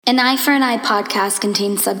An Eye for an Eye podcast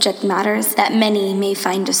contains subject matters that many may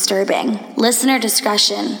find disturbing. Listener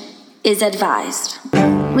discretion is advised.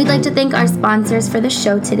 We'd like to thank our sponsors for the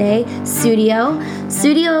show today, Sudio.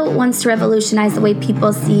 Sudio wants to revolutionize the way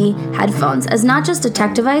people see headphones as not just a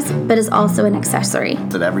tech device, but as also an accessory.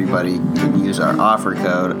 That everybody can use our offer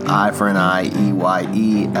code, Eye for an Eye,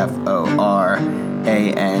 EYEFORANEYE,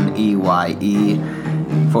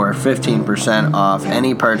 for 15% off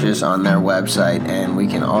any purchase on their website, and we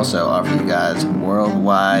can also offer you guys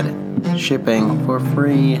worldwide shipping for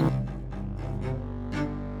free.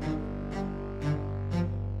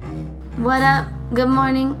 What up? Good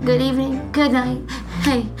morning, good evening, good night.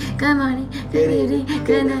 Hey, good morning, good evening,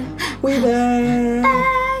 good night. We there. Hey.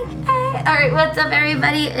 Alright, what's up,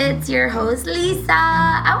 everybody? It's your host, Lisa.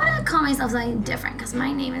 I want to call myself something different because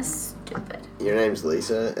my name is stupid. Your name's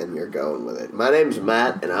Lisa, and you're going with it. My name's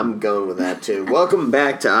Matt, and I'm going with that, too. Welcome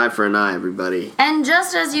back to Eye for an Eye, everybody. And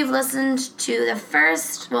just as you've listened to the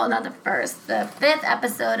fifth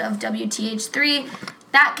episode of WTH3,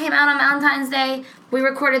 that came out on Valentine's Day. We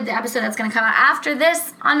recorded the episode that's going to come out after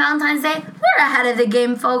this on Valentine's Day. We're ahead of the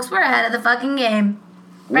game, folks. We're ahead of the fucking game.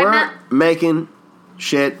 Right, We're Matt? making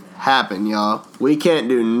shit happen, y'all. We can't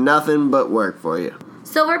do nothing but work for you.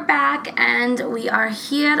 So we're back, and we are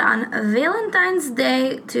here on Valentine's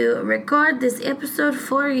Day to record this episode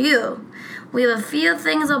for you. We have a few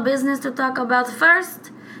things of business to talk about.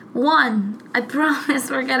 First, one, I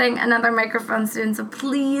promise we're getting another microphone soon, so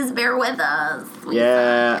please bear with us.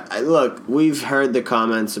 Look, we've heard the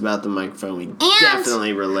comments about the microphone. We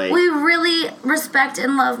definitely relate. We really respect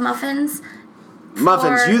and love Muffins.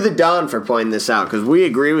 Muffins, you the Don for pointing this out, because we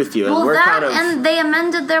agree with you, and well, we're that, and they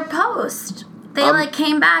amended their post. They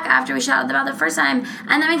came back after we shouted them out the first time,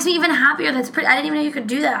 and that makes me even happier. That's pretty. I didn't even know you could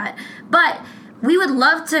do that. But we would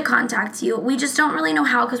love to contact you. We just don't really know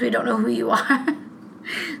how because we don't know who you are.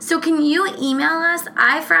 So can you email us,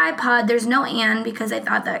 eye4eyepod, there's no and because I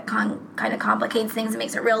thought that kind of complicates things and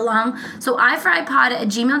makes it real long. So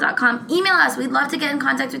eye4eyepod@gmail.com. Email us. We'd love to get in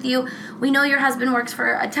contact with you. We know your husband works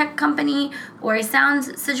for a tech company or a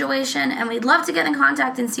sound situation, and we'd love to get in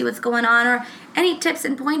contact and see what's going on or any tips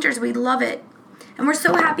and pointers. We'd love it. And we're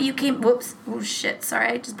so happy you came. Whoops. Oh, shit. Sorry.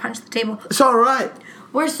 I just punched the table. It's all right.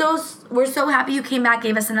 We're so happy you came back,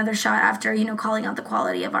 gave us another shot after, calling out the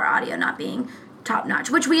quality of our audio not being top notch,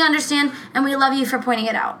 which we understand, and we love you for pointing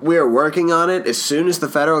it out. We are working on it. As soon as the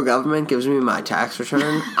federal government gives me my tax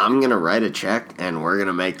return, I'm going to write a check, and we're going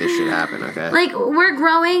to make this shit happen, okay? We're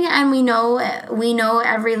growing, and we know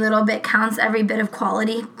every little bit counts, every bit of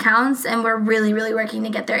quality counts, and we're really, really working to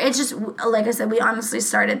get there. It's just, like I said, we honestly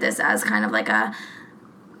started this as kind of like a,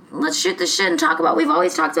 let's shoot the shit and talk about what we've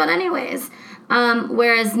always talked about anyways.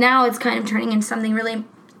 Whereas now it's kind of turning into something really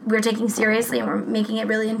we're taking seriously, and we're making it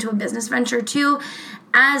really into a business venture too,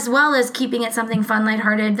 as well as keeping it something fun,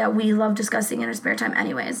 lighthearted that we love discussing in our spare time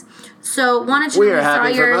anyways. So wanted to we are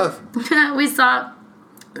happy for both. We saw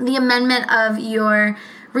the amendment of your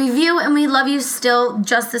review, and we love you still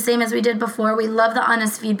just the same as we did before. We love the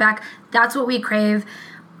honest feedback. That's what we crave.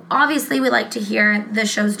 Obviously, we like to hear the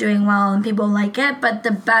show's doing well and people like it, but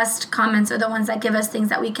the best comments are the ones that give us things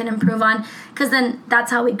that we can improve on, because then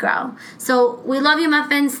that's how we grow. So we love you,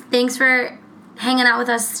 Muffins. Thanks for hanging out with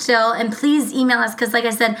us still, and please email us, because like I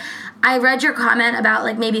said, I read your comment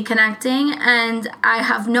about maybe connecting, and I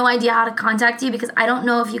have no idea how to contact you because I don't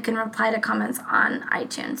know if you can reply to comments on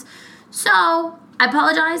iTunes. So I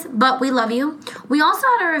apologize, but we love you. We also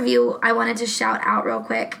had a review I wanted to shout out real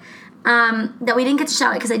quick. That we didn't get to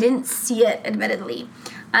shout out because I didn't see it, admittedly.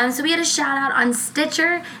 So we had a shout out on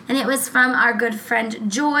Stitcher, and it was from our good friend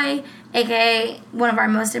Joy, aka one of our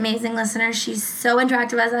most amazing listeners. She's so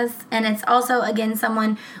interactive with us, and it's also, again,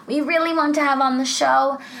 someone we really want to have on the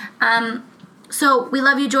show. So we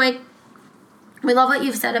love you, Joy. We love what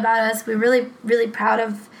you've said about us. We're really, really proud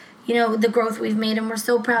of the growth we've made, and we're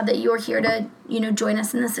so proud that you're here to join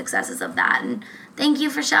us in the successes of that. And thank you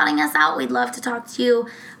for shouting us out. We'd love to talk to you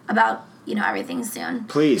about everything soon.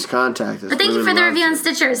 Please contact us. But thank you for the review on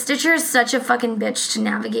Stitcher. Stitcher is such a fucking bitch to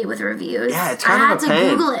navigate with reviews. Yeah, it's kind of a pain.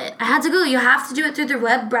 I had to Google it. You have to do it through the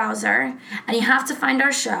web browser, and you have to find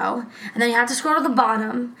our show, and then you have to scroll to the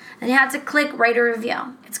bottom, and you have to click write a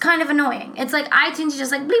review. It's kind of annoying. It's like iTunes, you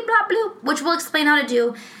just bleep, blop, bloop, which we'll explain how to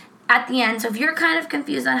do at the end. So if you're kind of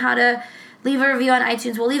confused on how to leave a review on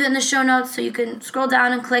iTunes, we'll leave it in the show notes so you can scroll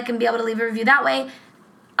down and click and be able to leave a review that way.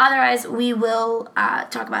 Otherwise, we will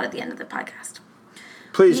talk about it at the end of the podcast.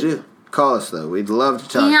 Please do. Call us, though. We'd love to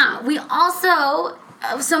talk to you. Yeah, we also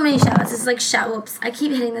so many shout-outs. It's whoops. I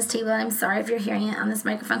keep hitting this table, and I'm sorry if you're hearing it on this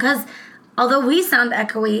microphone, because although we sound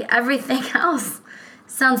echoey, everything else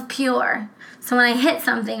sounds pure. So when I hit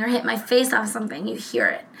something or hit my face off something, you hear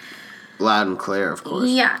it. Loud and clear, of course.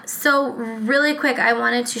 Yeah. So really quick, I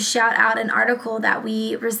wanted to shout out an article that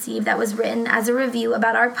we received that was written as a review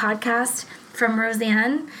about our podcast from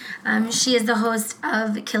Roseanne. She is the host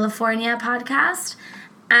of California podcast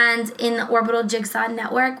and in the Orbital Jigsaw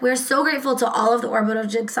Network. We're so grateful to all of the Orbital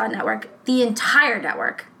Jigsaw Network, the entire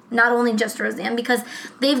network, not only just Roseanne, because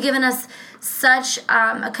they've given us such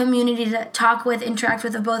a community to talk with, interact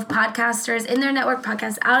with of both podcasters in their network,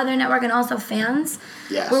 podcasts out of their network, and also fans,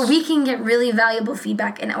 where we can get really valuable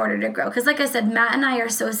feedback in order to grow. Because like I said, Matt and I are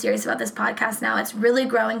so serious about this podcast now. It's really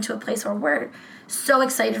growing to a place where we're so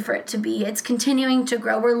excited for it to be. It's continuing to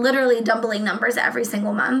grow. We're literally doubling numbers every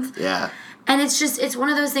single month. Yeah. And it's one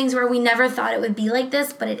of those things where we never thought it would be like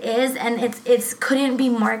this, but it is, and it's couldn't be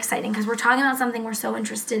more exciting because we're talking about something we're so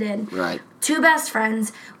interested in. Right. Two best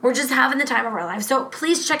friends. We're just having the time of our lives. So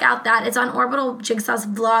please check out that. It's on Orbital Jigsaw's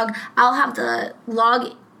vlog. I'll have the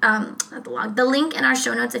the link in our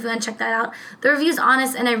show notes if you want to check that out. The review's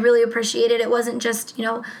honest, and I really appreciate it. It wasn't just,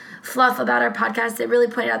 fluff about our podcast. It really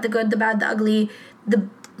pointed out the good, the bad, the ugly,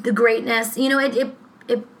 the greatness.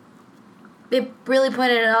 It really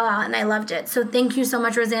pointed it all out, and I loved it. So thank you so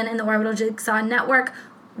much, Roseanne and the Orbital Jigsaw Network.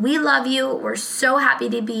 We love you. We're so happy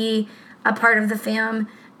to be a part of the fam,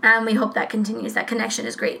 and we hope that continues. That connection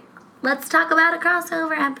is great. Let's talk about a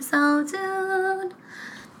crossover episode soon.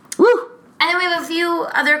 Woo! And then we have a few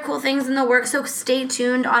other cool things in the works, so stay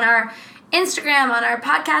tuned on our Instagram, on our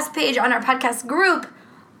podcast page, on our podcast group,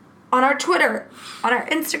 on our Twitter, on our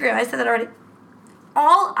Instagram. I said that already.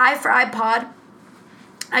 All I for iPod.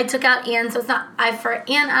 I took out Ann, so it's not I for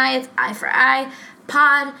Ann I, it's I for I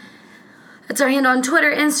pod. It's our handle on Twitter,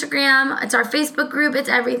 Instagram. It's our Facebook group. It's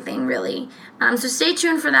everything, really. So stay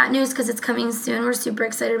tuned for that news because it's coming soon. We're super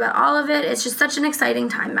excited about all of it. It's just such an exciting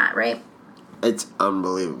time, Matt, right? It's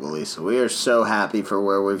unbelievable, Lisa. We are so happy for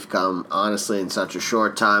where we've come. Honestly, in such a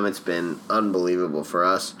short time, it's been unbelievable for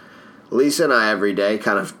us. Lisa and I every day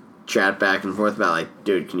kind of chat back and forth about,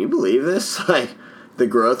 dude, can you believe this? The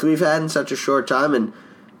growth we've had in such a short time, and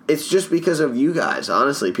it's just because of you guys,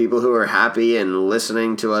 honestly. People who are happy and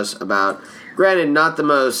listening to us about, granted, not the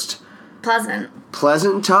most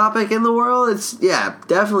pleasant topic in the world. It's,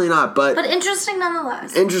 definitely not. But interesting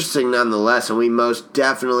nonetheless. And we most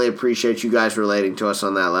definitely appreciate you guys relating to us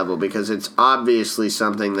on that level because it's obviously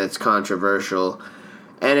something that's controversial.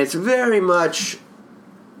 And it's very much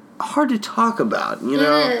hard to talk about,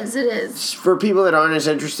 It is. For people that aren't as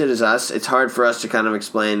interested as us, it's hard for us to kind of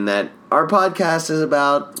explain that our podcast is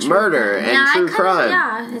about murder and true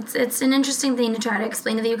crime. It's an interesting thing to try to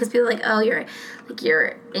explain to you because people are like, oh, you're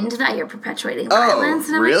into that, you're perpetuating violence.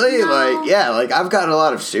 And I'm really? No. I've gotten a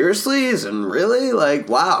lot of seriouslies and really,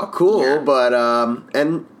 wow, cool. Yeah. But,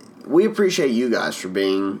 and we appreciate you guys for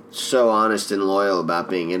being so honest and loyal about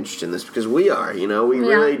being interested in this because we are, we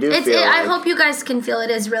really do feel I hope you guys can feel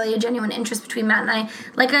it is really a genuine interest between Matt and I.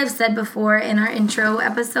 Like I've said before in our intro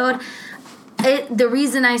episode, the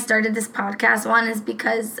reason I started this podcast, one, is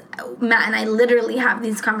because Matt and I literally have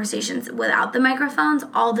these conversations without the microphones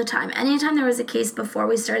all the time. Anytime there was a case before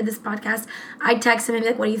we started this podcast, I'd text him and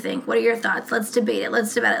be like, what do you think? What are your thoughts? Let's debate it.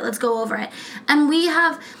 Let's debate it. Let's go over it. And we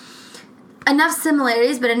have enough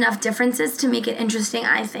similarities but enough differences to make it interesting,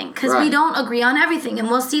 I think, because we don't agree on everything, and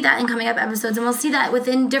we'll see that in coming up episodes, and we'll see that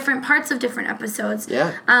within different parts of different episodes.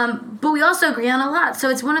 But we also agree on a lot, so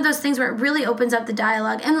it's one of those things where it really opens up the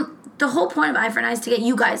dialogue, and the whole point of Eye for an Eye is to get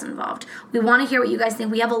you guys involved. We want to hear what you guys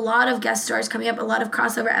think. We have a lot of guest stars coming up, a lot of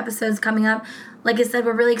crossover episodes coming up. Like I said,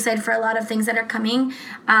 we're really excited for a lot of things that are coming. We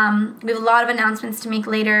have a lot of announcements to make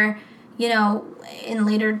later, in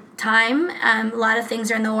later time. A lot of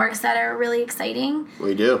things are in the works that are really exciting.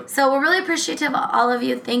 We do. So we're really appreciative of all of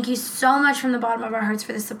you. Thank you so much from the bottom of our hearts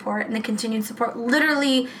for the support and the continued support.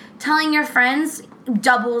 Literally, telling your friends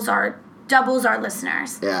doubles our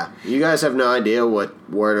listeners. Yeah. You guys have no idea what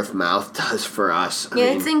word of mouth does for us. I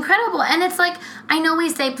mean, it's incredible. And it's I know we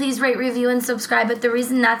say please rate, review, and subscribe, but the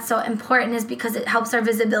reason that's so important is because it helps our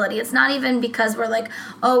visibility. It's not even because we're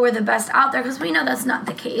we're the best out there, because we know that's not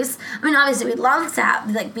the case. I mean, obviously we'd love to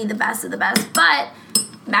have, be the best of the best, but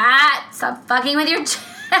Matt, stop fucking with your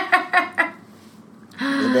chair.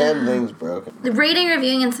 The damn thing's broken. The rating,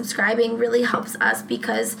 reviewing, and subscribing really helps us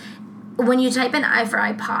because when you type in Eye for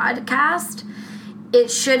Eye podcast,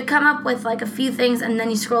 it should come up with a few things, and then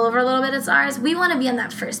you scroll over a little bit, it's ours. We want to be on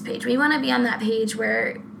that first page. We want to be on that page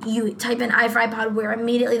where you type in Eye for Eye pod, where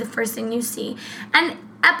immediately the first thing you see. And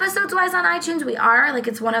episodes-wise on iTunes, we are.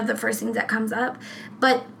 It's one of the first things that comes up.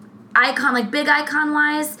 But big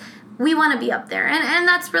icon-wise, we want to be up there. And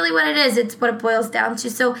that's really what it is. It's what it boils down to.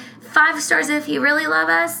 So 5 stars if you really love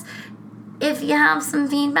us. if you have some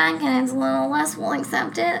feedback and it's a little less, we'll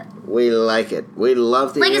accept it. We like it. We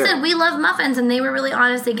love to hear. Like I said, we love muffins, and they were really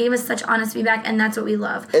honest. They gave us such honest feedback, and that's what we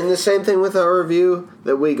love. And the same thing with our review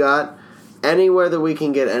that we got. Anywhere that we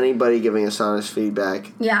can get anybody giving us honest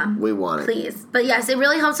feedback, we want it. Please. But yes, it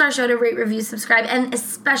really helps our show to rate, review, subscribe, and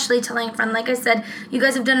especially telling a friend. Like I said, you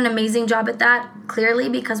guys have done an amazing job at that, clearly,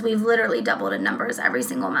 because we've literally doubled in numbers every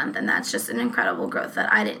single month, and that's just an incredible growth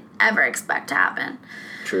that I didn't ever expect to happen.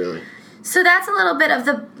 Truly. So that's a little bit of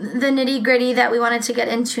the nitty-gritty that we wanted to get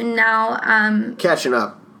into now. Catching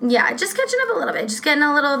up. Yeah, just catching up a little bit. Just getting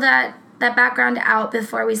a little that background out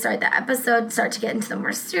before we start the episode, start to get into the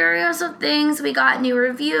more serious of things. We got new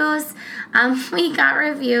reviews. We got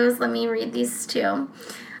reviews. Let me read these too.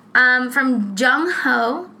 From Jung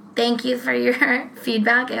Ho. Thank you for your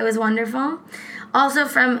feedback. It was wonderful. Also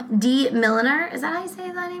from D. Milliner. Is that how you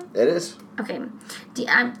say that name? It is. Okay.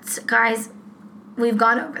 Guys, we've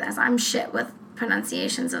gone over this. I'm shit with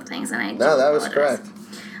pronunciations of things, and No, that was correct.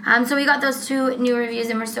 So we got those 2 new reviews,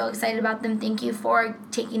 and we're so excited about them. Thank you for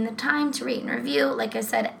taking the time to rate and review. Like I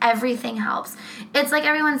said, everything helps. It's like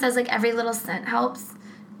everyone says, like, every little cent helps.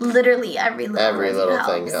 Literally, every little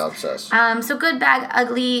thing helps us. So good, bad,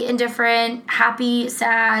 ugly, indifferent, happy,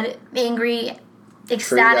 sad, angry, ecstatic.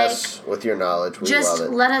 Treat us with your knowledge. We love it. Just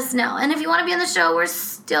let us know. And if you want to be on the show, we're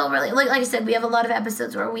still really, like I said, we have a lot of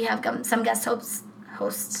episodes where we have some guest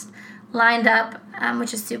hosts lined up,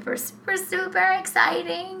 which is super, super, super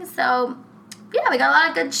exciting. So, yeah, we got a lot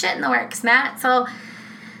of good shit in the works, Matt. So,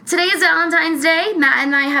 today is Valentine's Day. Matt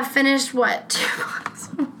and I have finished, what, 2 months?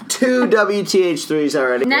 2 WTH3s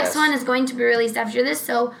already. Next one is going to be released after this,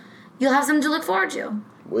 so you'll have something to look forward to.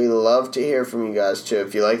 We love to hear from you guys, too.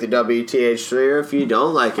 If you like the WTH3 or if you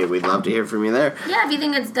don't like it, we'd love to hear from you there. Yeah, if you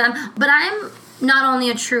think it's done. But I'm not only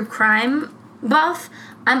a true crime buff,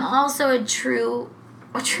 I'm also a true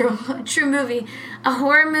movie. A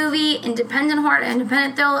horror movie, independent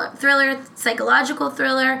thriller, psychological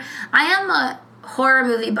thriller. I am a horror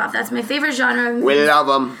movie buff. That's my favorite genre of movies. We love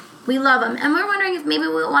them. We love them. And we're wondering if maybe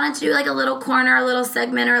we wanted to do like a little corner, a little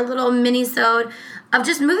segment, or a little mini-sode of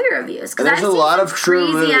just movie reviews. And there's a lot of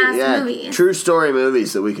true movies. True story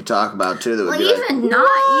movies that we could talk about, too. That would be even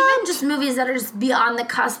even just movies that are just beyond the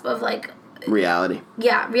cusp of like... reality.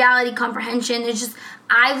 Yeah, reality comprehension. It's just...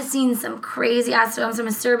 I've seen some crazy-ass films, from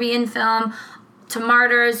a Serbian film to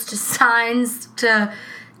Martyrs to Signs to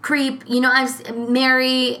Creep. You know, American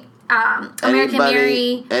Mary.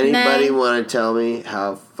 Anybody want to tell me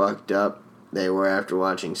how fucked up they were after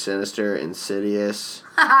watching Sinister, Insidious?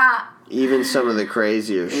 Even some of the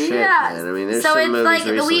crazier shit, man. I mean, there's some movies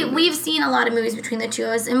recently. We've seen a lot of movies between the two of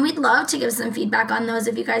us, and we'd love to give some feedback on those.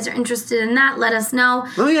 If you guys are interested in that, let us know.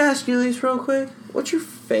 Let me ask you these real quick. What's your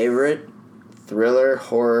favorite thriller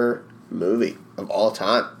horror movie of all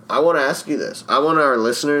time? I want to ask you this. I want our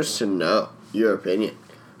listeners to know your opinion.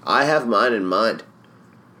 I have mine in mind.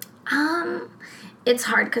 It's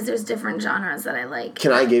hard because there's different genres that I like.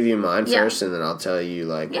 Can I give you mine first, and then I'll tell you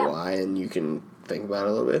why, and you can think about it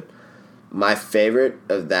a little bit? My favorite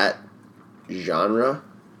of that genre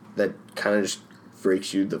that kind of just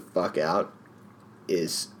freaks you the fuck out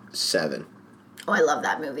is Seven. Oh, I love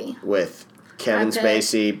that movie. With Kevin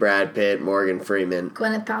Spacey, Brad Pitt, Morgan Freeman.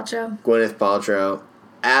 Gwyneth Paltrow.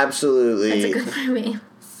 Absolutely. It's a good movie.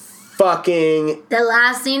 Fucking... The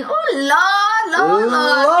last scene.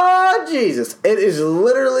 Oh, Lord Jesus. It is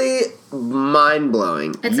literally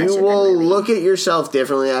mind-blowing. You will look at yourself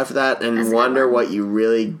differently after that and wonder what you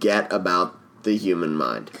really get about the human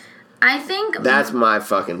mind. I think... That's my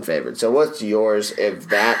fucking favorite. So what's yours if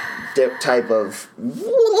that type of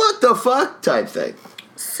what the fuck type thing?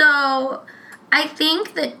 So, I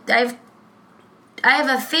think that I have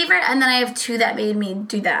a favorite, and then I have 2 that made me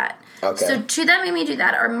do that. Okay. So 2 that made me do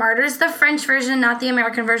that are Martyrs, the French version, not the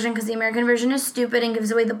American version, because the American version is stupid and gives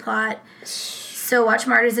away the plot. So watch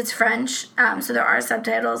Martyrs, it's French, so there are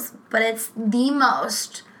subtitles, but it's the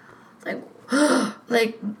most, like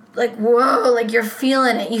whoa, like you're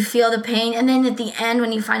feeling it, you feel the pain, and then at the end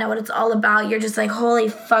when you find out what it's all about, you're just like, holy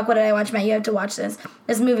fuck, what did I watch, Matt? You have to watch this.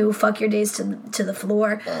 This movie will fuck your days to the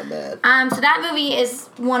floor. Oh, man. So that movie is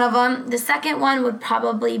one of them. The second one would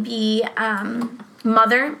probably be,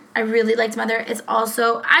 Mother. I really liked Mother. It's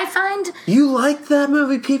also, I find... You liked that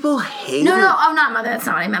movie? People hate it. No, not Mother. That's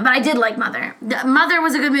not what I meant. But I did like Mother. Mother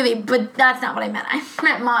was a good movie, but that's not what I meant. I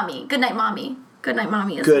meant Mommy. Goodnight, Mommy. Goodnight,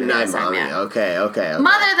 Mommy is Goodnight, Mommy. Okay.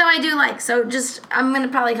 Mother, though, I do like. So just, I'm going to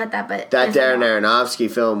probably cut that. But that Darren Aronofsky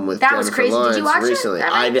film with Jennifer Lawrence Did you watch recently.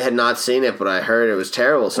 It? I had not seen it, but I heard it was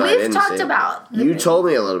terrible, so I didn't see it. We've talked about You told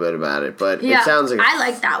me a little bit about it, but it sounds like... I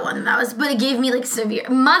liked that one. But it gave me, like, severe...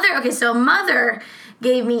 Mother... Okay, so Mother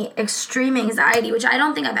gave me extreme anxiety, which I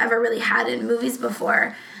don't think I've ever really had in movies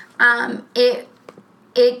before.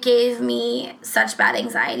 It gave me such bad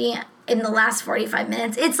anxiety in the last 45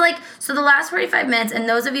 minutes. It's like, so the last 45 minutes, and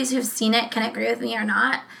those of you who've seen it can agree with me or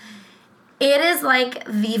not, it is like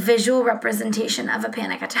the visual representation of a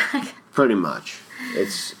panic attack. Pretty much.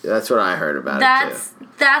 That's what I heard about it too.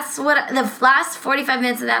 That's what the last 45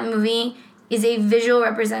 minutes of that movie is, a visual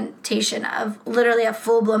representation of literally a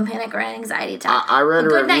full-blown panic or an anxiety attack. I read a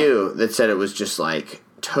review that said it was just like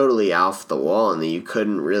totally off the wall and that you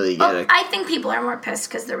couldn't really get I think people are more pissed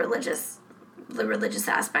because the religious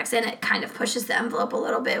aspects, and it kind of pushes the envelope a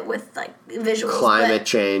little bit with like visuals. Climate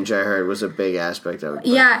change, I heard, was a big aspect of it.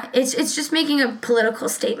 Yeah, it's just making a political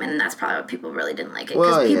statement, and that's probably what people really didn't like it,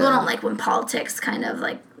 because people don't like when politics kind of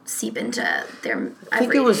like seep into their. I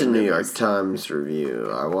think it was a New York Times review.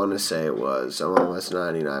 I want to say it was. I'm almost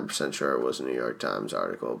 99% sure it was a New York Times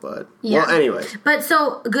article, but well, anyway. But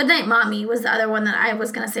so, Goodnight Mommy was the other one that I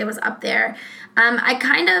was gonna say was up there. I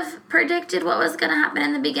kind of predicted what was gonna happen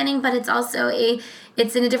in the beginning, but it's also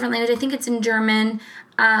it's in a different language. I think it's in German.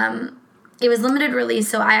 It was limited release,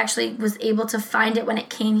 so I actually was able to find it when it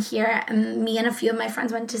came here, and me and a few of my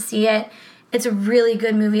friends went to see it. It's a really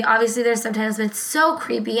good movie. Obviously, there's subtitles, but it's so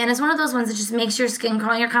creepy. And it's one of those ones that just makes your skin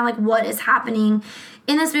crawl. You're kind of like, what is happening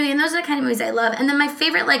in this movie? And those are the kind of movies I love. And then my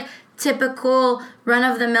favorite, like, typical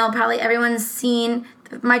run-of-the-mill, probably everyone's seen,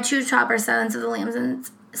 my Chew Chopper, Silence of the Lambs,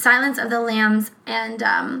 and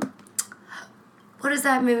what is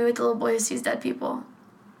that movie with the little boy who sees dead people?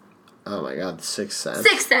 Oh my God, The Sixth Sense.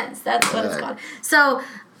 Sixth Sense, that's what it's called.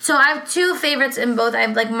 So I have two favorites in both. I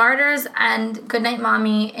have like Martyrs and Goodnight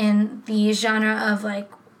Mommy in the genre of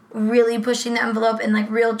like really pushing the envelope, and like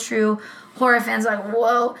real true horror fans are like,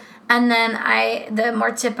 whoa. And then the more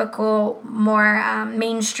typical, more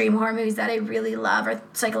mainstream horror movies that I really love, or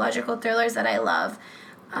psychological thrillers that I love.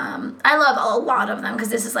 I love a lot of them because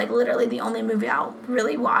this is like literally the only movie I'll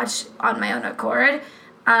really watch on my own accord.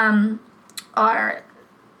 Are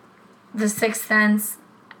The Sixth Sense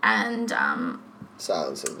and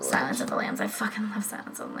Silence of the Lambs. I fucking love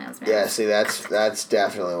Silence of the Lambs, man. Yeah, see, that's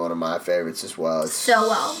definitely one of my favorites as well. It's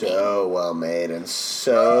so well made and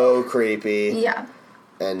so creepy. Yeah.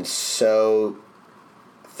 And so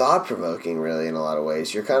thought-provoking, really, in a lot of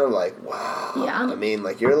ways. You're kind of like, wow. Yeah. I mean,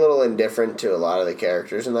 like, you're a little indifferent to a lot of the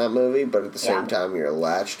characters in that movie, but at the same time, you're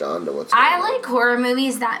latched on to what's going on. I like horror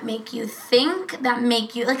movies that make you think, that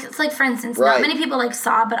make you, like, it's like, for instance, not many people like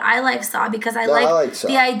Saw, but I like Saw because I like Saw.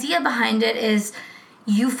 The idea behind it is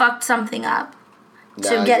you fucked something up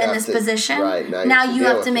to get in this position. Right. Now you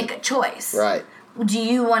have to make a choice. Right. Do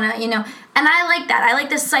you want to, and I like that. I like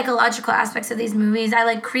the psychological aspects of these movies. I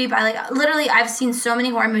like creep. Literally, I've seen so many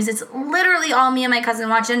horror movies. It's literally all me and my cousin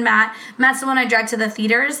watching. Matt's the one I drag to the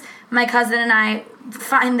theaters. My cousin and I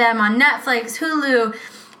find them on Netflix, Hulu,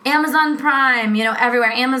 Amazon Prime,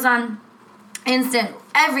 everywhere. Amazon Instant,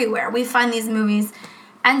 everywhere. We find these movies.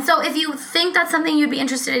 And so if you think that's something you'd be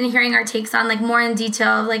interested in hearing our takes on, like more in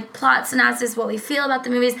detail, like plot synopsis, what we feel about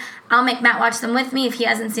the movies, I'll make Matt watch them with me if he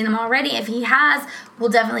hasn't seen them already. If he has,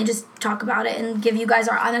 we'll definitely just talk about it and give you guys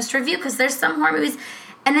our honest review, because there's some horror movies,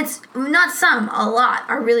 and it's not some, a lot,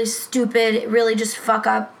 are really stupid, really just fuck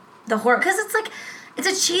up the horror, because it's like, it's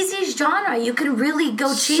a cheesy genre. You can really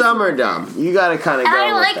go cheesy. Some are dumb. You gotta kind of go with that.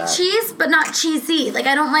 And I like cheese, but not cheesy. Like,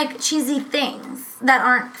 I don't like cheesy things that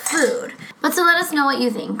aren't food. But so let us know what you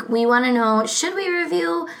think. We want to know, should we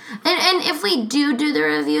review? And if we do the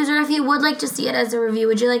reviews, or if you would like to see it as a review,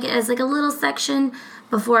 would you like it as like a little section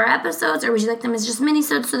before episodes, or would you like them as just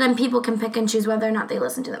mini-sodes so then people can pick and choose whether or not they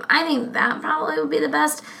listen to them? I think that probably would be the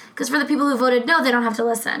best, because for the people who voted no, they don't have to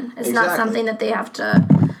listen. It's not something that they have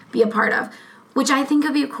to be a part of. Which I think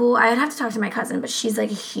would be cool. I would have to talk to my cousin, but she's like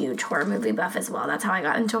a huge horror movie buff as well. That's how I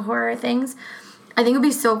got into horror things. I think it would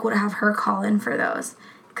be so cool to have her call in for those,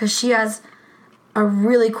 because she has a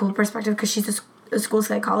really cool perspective, because she's a school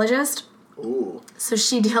psychologist. Ooh. So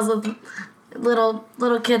she deals with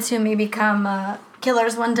little kids who may become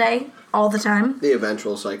killers one day, all the time. The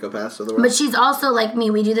eventual psychopaths of the world. But she's also like me.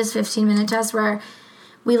 We do this 15-minute test where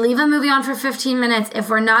we leave a movie on for 15 minutes. If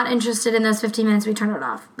we're not interested in those 15 minutes, we turn it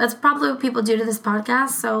off. That's probably what people do to this podcast,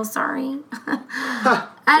 so sorry.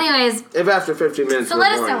 Anyways. If after 15 minutes, so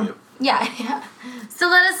let us know. You. Yeah. So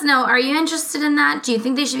let us know. Are you interested in that? Do you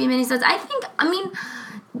think they should be minisodes?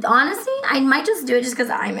 Honestly, I might just do it just because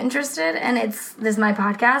I'm interested, and this is my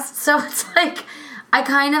podcast. So it's like,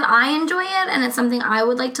 I enjoy it, and it's something I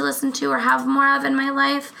would like to listen to or have more of in my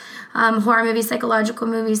life. Horror movies, psychological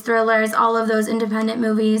movies, thrillers, all of those independent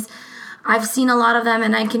movies. I've seen a lot of them,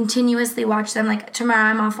 and I continuously watch them. Like, tomorrow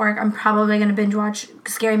I'm off work. I'm probably going to binge watch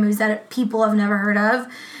scary movies that people have never heard of,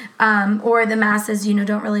 or the masses,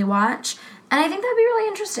 don't really watch. And I think that'd be really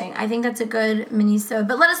interesting. I think that's a good mini-sode.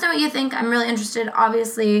 But let us know what you think. I'm really interested.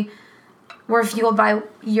 Obviously, we're fueled by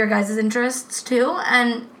your guys' interests, too.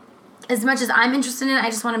 And as much as I'm interested in it, I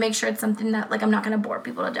just want to make sure it's something that, I'm not going to bore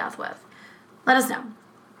people to death with. Let us know.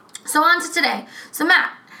 So on to today. So,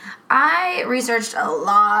 Matt, I researched a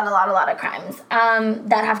lot of crimes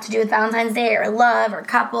that have to do with Valentine's Day or love or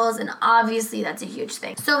couples, and obviously that's a huge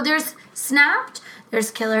thing. So there's Snapped,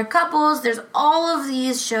 there's Killer Couples, there's all of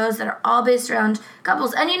these shows that are all based around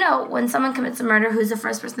couples. And when someone commits a murder, who's the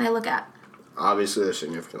first person they look at? Obviously the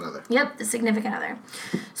significant other. Yep, the significant other.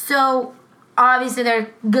 So obviously there are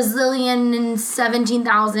gazillion and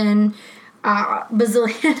 17,000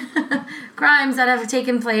 bazillion crimes that have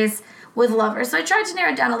taken place with lovers. So I tried to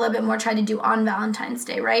narrow it down a little bit more, tried to do on Valentine's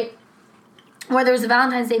Day, right? Where there was a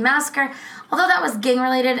Valentine's Day massacre. Although that was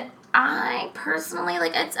gang-related, I personally,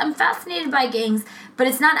 I'm fascinated by gangs, but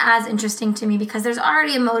it's not as interesting to me because there's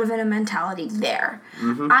already a motive and a mentality there.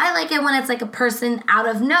 Mm-hmm. I like it when it's a person out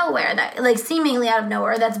of nowhere, that seemingly out of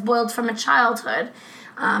nowhere, that's boiled from a childhood.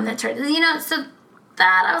 That tried, so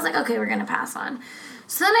that I was like, okay, we're going to pass on.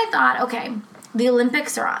 So then I thought, okay, the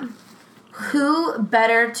Olympics are on. Who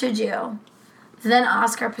better to do than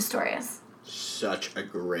Oscar Pistorius? Such a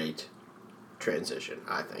great transition,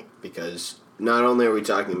 I think, because not only are we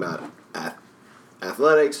talking about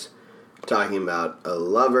athletics, talking about a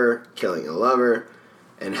lover killing a lover,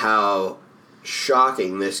 and how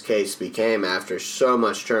shocking this case became after so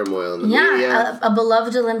much turmoil in the media. Yeah, a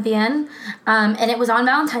beloved Olympian, and it was on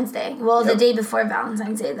Valentine's Day. Well, the day before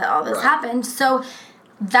Valentine's Day that all this happened. So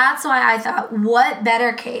that's why I thought, what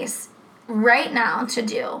better case right now to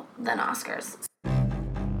do than Oscars?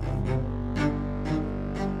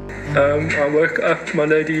 I woke up, my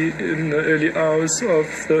lady, in the early hours of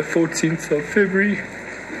the 14th of February.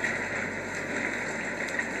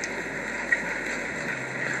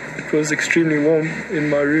 It was extremely warm in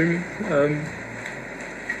my room.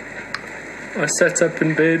 I sat up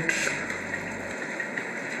in bed.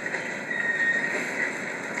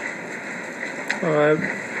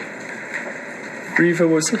 Reva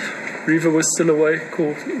was still awake,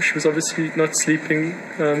 or she was obviously not sleeping.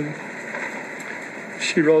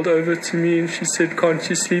 She rolled over to me and she said, "Can't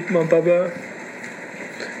you sleep, my baba?"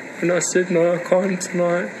 And I said, "No, I can't." And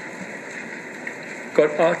I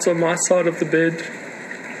got out on my side of the bed.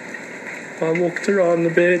 I walked around the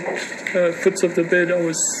bed, foot of the bed. I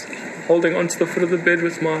was holding onto the foot of the bed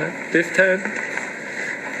with my left hand.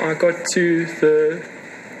 I got to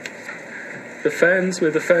the fans,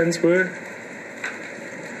 where the fans were.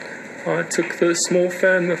 I took the small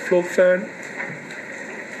fan, the floor fan.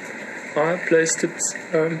 I placed it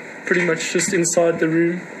pretty much just inside the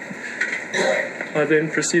room. I then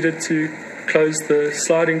proceeded to close the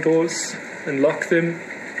sliding doors and lock them.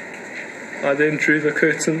 I then drew the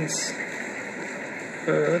curtains.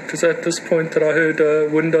 It was at this point that I heard a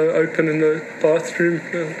window open in the bathroom.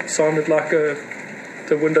 It sounded like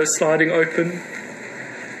the window sliding open.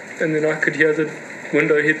 And then I could hear the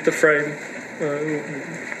window hit the frame,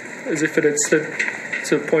 as if it had slid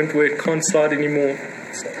to a point where it can't slide anymore.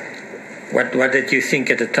 What did you think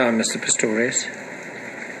at the time, Mr. Pistorius?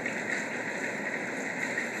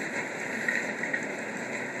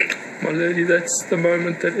 My lady, that's the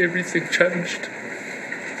moment that everything changed.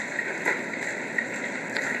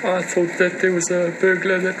 I thought that there was a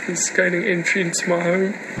burglar that was gaining entry into my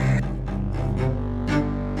home.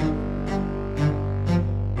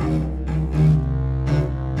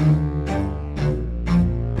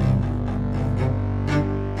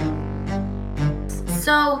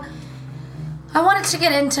 So I wanted to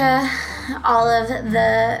get into all of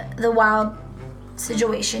the wild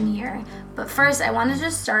situation here, but first I wanted to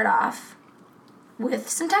start off with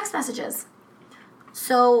some text messages.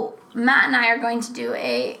 So Matt and I are going to do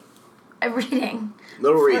a reading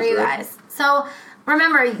for you guys. So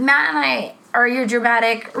remember, Matt and I are your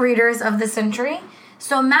dramatic readers of the century.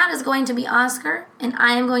 So Matt is going to be Oscar and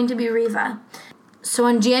I am going to be Reva. So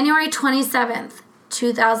on January 27th,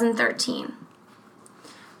 2013,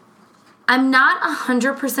 I'm not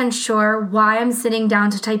 100% sure why I'm sitting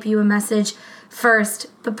down to type you a message first,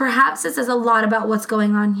 but perhaps it says a lot about what's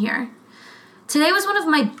going on here. Today was one of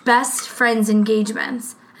my best friend's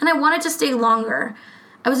engagements, and I wanted to stay longer.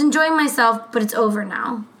 I was enjoying myself, but it's over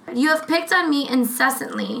now. You have picked on me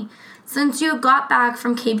incessantly since you got back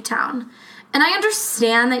from Cape Town, And I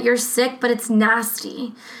understand that you're sick, but it's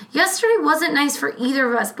nasty. Yesterday wasn't nice for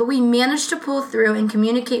either of us, but we managed to pull through and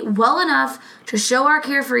communicate well enough to show our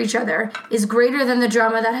care for each other is greater than the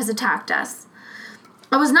drama that has attacked us.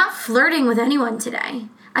 I was not flirting with anyone today.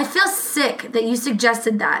 I feel sick that you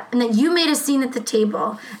suggested that and that you made a scene at the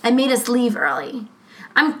table and made us leave early.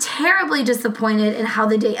 I'm terribly disappointed in how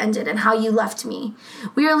the day ended and how you left me.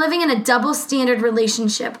 We are living in a double standard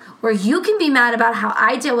relationship where you can be mad about how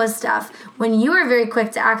I deal with stuff when you are very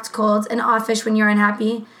quick to act cold and offish when you're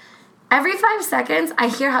unhappy. Every 5 seconds, I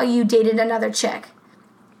hear how you dated another chick.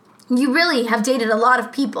 You really have dated a lot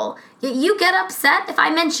of people, yet you get upset if I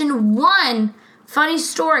mention one funny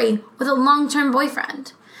story with a long-term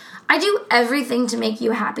boyfriend. I do everything to make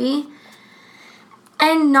you happy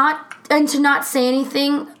and to not say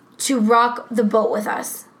anything to rock the boat with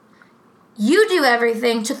us. You do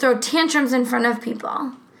everything to throw tantrums in front of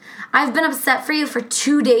people. I've been upset for you for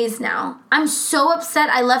 2 days now. I'm so upset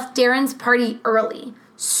I left Darren's party early.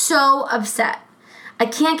 So upset. I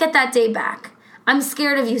can't get that day back. I'm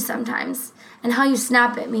scared of you sometimes and how you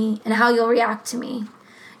snap at me and how you'll react to me.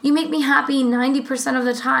 You make me happy 90% of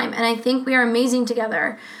the time, and I think we are amazing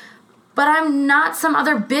together. But I'm not some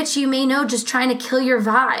other bitch you may know just trying to kill your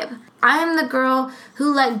vibe. I am the girl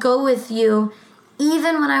who let go with you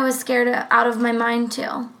even when I was scared out of my mind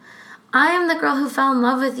too. I am the girl who fell in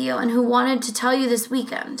love with you and who wanted to tell you this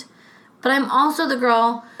weekend. But I'm also the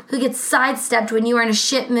girl who gets sidestepped when you are in a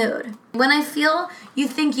shit mood. When I feel you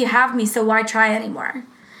think you have me, so why try anymore?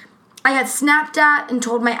 I got snapped at and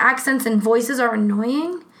told my accents and voices are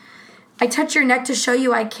annoying. I touch your neck to show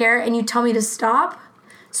you I care and you tell me to stop.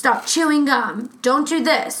 Stop chewing gum. Don't do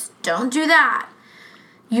this. Don't do that.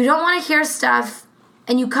 You don't want to hear stuff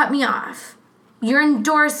and you cut me off. Your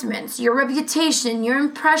endorsements, your reputation, your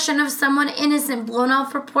impression of someone innocent blown out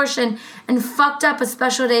of proportion and fucked up a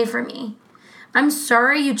special day for me. I'm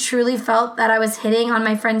sorry you truly felt that I was hitting on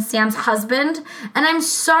my friend Sam's husband, and I'm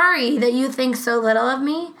sorry that you think so little of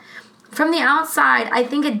me. From the outside, I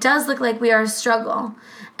think it does look like we are a struggle,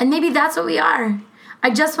 and maybe that's what we are.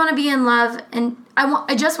 I just want to be in love, and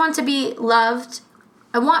I just want to be loved.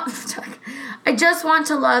 I just want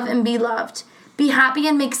to love and be loved. Be happy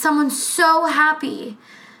and make someone so happy.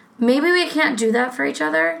 Maybe we can't do that for each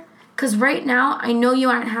other, because right now I know you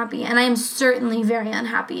aren't happy, and I am certainly very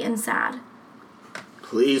unhappy and sad.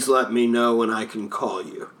 Please let me know when I can call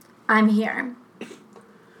you. I'm here.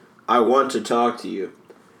 I want to talk to you.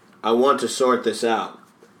 I want to sort this out.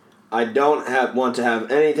 I don't want to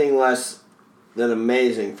have anything less than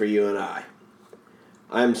amazing for you and I.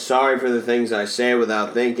 I am sorry for the things I say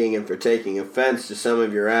without thinking and for taking offense to some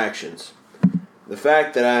of your actions. The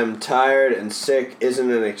fact that I am tired and sick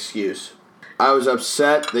isn't an excuse. I was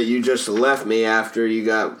upset that you just left me after you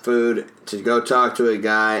got food to go talk to a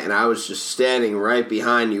guy, and I was just standing right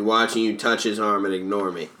behind you watching you touch his arm and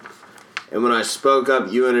ignore me. And when I spoke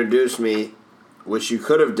up, you introduced me, which you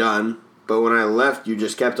could have done, but when I left, you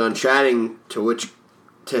just kept on chatting to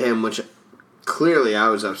him, which clearly I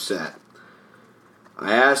was upset.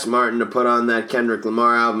 I asked Martin to put on that Kendrick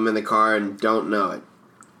Lamar album in the car and don't know it.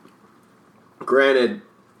 Granted,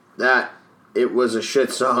 that it was a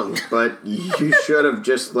shit song, but you should have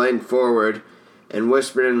just leaned forward and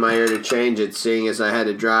whispered in my ear to change it, seeing as I had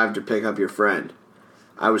to drive to pick up your friend.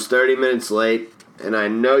 I was 30 minutes late, and I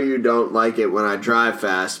know you don't like it when I drive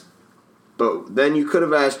fast, but then you could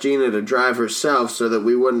have asked Gina to drive herself so that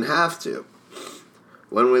we wouldn't have to.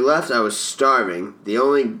 When we left, I was starving. The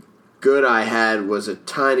only good I had was a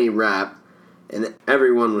tiny wrap, and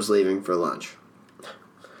everyone was leaving for lunch.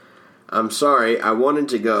 I'm sorry, I wanted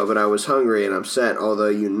to go, but I was hungry and upset, although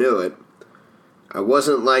you knew it. I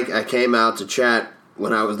wasn't like I came out to chat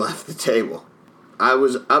when I was left the table. I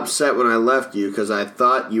was upset when I left you because I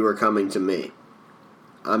thought you were coming to me.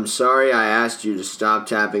 I'm sorry I asked you to stop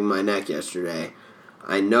tapping my neck yesterday.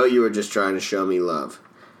 I know you were just trying to show me love.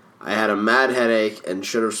 I had a mad headache and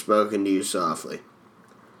should have spoken to you softly.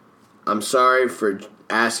 I'm sorry for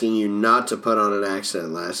asking you not to put on an accent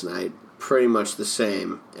last night. Pretty much the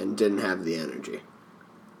same and didn't have the energy.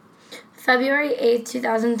 February 8th,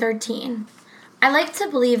 2013. I like to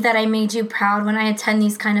believe that I made you proud when I attend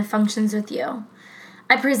these kind of functions with you.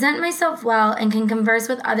 I present myself well and can converse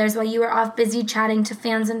with others while you are off busy chatting to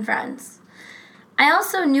fans and friends. I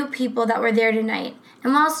also knew people that were there tonight,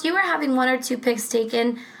 and whilst you were having 1 or 2 pics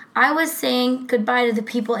taken, I was saying goodbye to the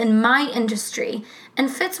people in my industry,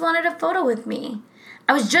 and Fitz wanted a photo with me.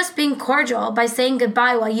 I was just being cordial by saying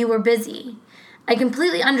goodbye while you were busy. I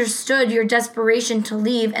completely understood your desperation to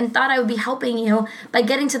leave and thought I would be helping you by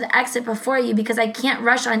getting to the exit before you because I can't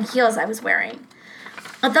rush on heels I was wearing.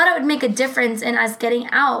 I thought it would make a difference in us getting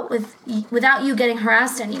out without you getting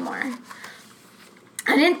harassed anymore.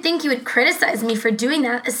 I didn't think you would criticize me for doing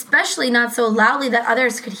that, especially not so loudly that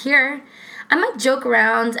others could hear. I might joke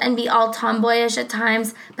around and be all tomboyish at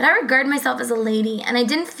times, but I regard myself as a lady, and I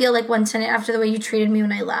didn't feel like one tonight after the way you treated me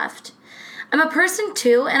when I left. I'm a person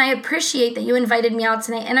too, and I appreciate that you invited me out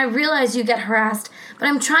tonight, and I realize you get harassed, but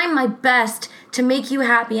I'm trying my best to make you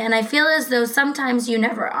happy, and I feel as though sometimes you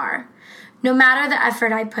never are, no matter the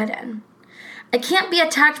effort I put in. I can't be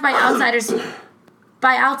attacked by outsiders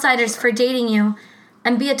for dating you,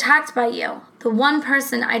 and be attacked by you, the one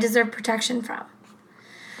person I deserve protection from.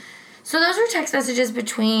 So those were text messages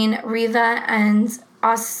between Riva and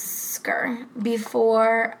Oscar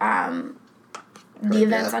before the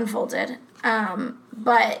events unfolded.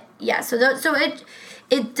 But yeah, so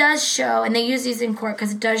it does show, and they use these in court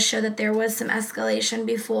because it does show that there was some escalation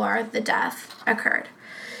before the death occurred.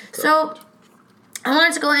 So I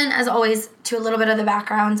wanted to go in, as always, to a little bit of the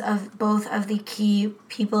background of both of the key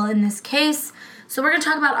people in this case. So we're going to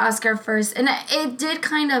talk about Oscar first, and it did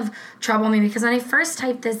kind of trouble me because when I first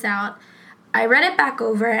typed this out, I read it back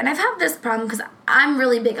over, and I've had this problem because I'm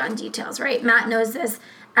really big on details, right? Matt knows this.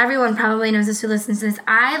 Everyone probably knows this who listens to this.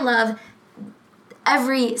 I love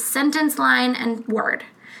every sentence, line, and word.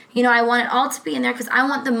 You know, I want it all to be in there because I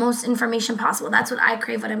want the most information possible. That's what I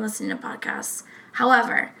crave when I'm listening to podcasts.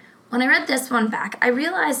 However, when I read this one back, I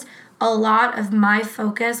realized a lot of my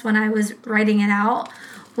focus when I was writing it out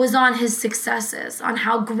was on his successes, on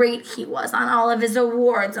how great he was, on all of his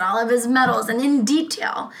awards, and all of his medals, and in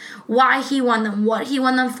detail, why he won them, what he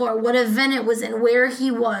won them for, what event it was in, where he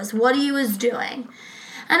was, what he was doing.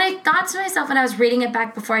 And I thought to myself when I was reading it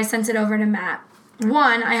back before I sent it over to Matt,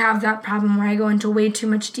 one, I have that problem where I go into way too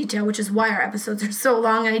much detail, which is why our episodes are so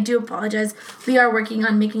long. I do apologize. We are working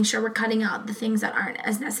on making sure we're cutting out the things that aren't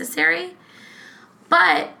as necessary.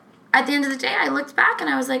 But at the end of the day, I looked back and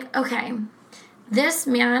I was like, okay, this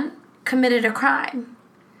man committed a crime.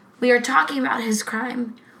 We are talking about his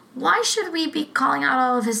crime. Why should we be calling out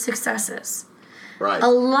all of his successes? Right. A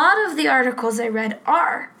lot of the articles I read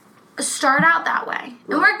start out that way. Right.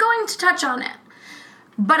 And we're going to touch on it.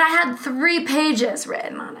 But I had 3 pages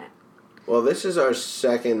written on it. Well, this is our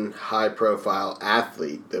second high-profile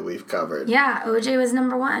athlete that we've covered. Yeah, OJ was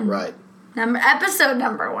number 1. Right. Episode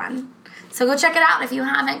number 1. So go check it out if you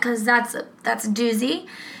haven't, because that's a doozy.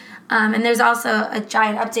 And there's also a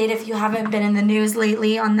giant update if you haven't been in the news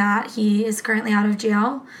lately on that. He is currently out of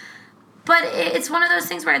jail. But it's one of those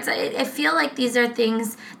things where I feel like these are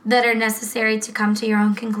things that are necessary to come to your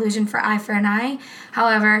own conclusion for eye for an eye.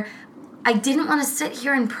 However, I didn't want to sit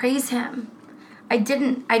here and praise him. I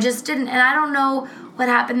just didn't. And I don't know what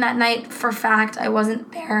happened that night for fact. I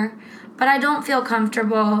wasn't there. But I don't feel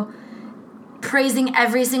comfortable praising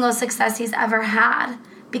every single success he's ever had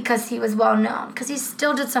because he was well known. Because he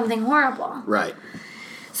still did something horrible. Right.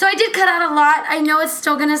 So I did cut out a lot. I know it's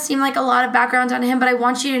still going to seem like a lot of background on him, but I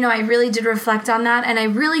want you to know I really did reflect on that, and I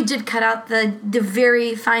really did cut out the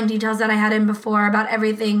very fine details that I had in before about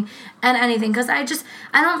everything and anything, because I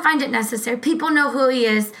don't find it necessary. People know who he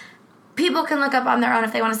is. People can look up on their own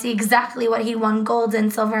if they want to see exactly what he won, gold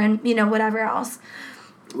and silver and, whatever else.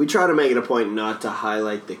 We try to make it a point not to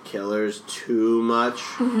highlight the killers too much.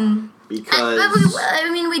 Mm-hmm. Because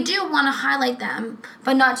we do want to highlight them,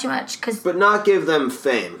 but not too much. But not give them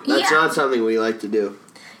fame. That's not something we like to do.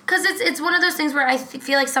 Because it's one of those things where I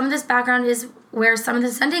feel like some of this background is where some of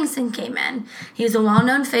the sentencing came in. He's a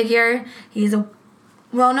well-known figure. He's a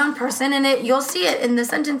well-known person, and you'll see it in the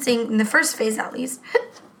sentencing, in the first phase at least,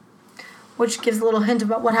 which gives a little hint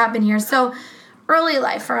about what happened here. So, early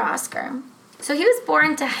life for Oscar. So he was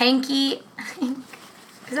born to Hanky. Is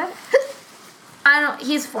that?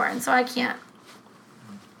 He's foreign, so I can't.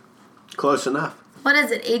 Close enough. What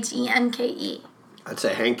is it? Henke? I'd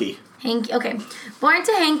say Hanky. Hanky, okay. Born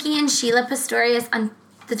to Hanky and Sheila Pistorius on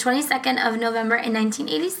the 22nd of November in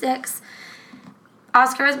 1986,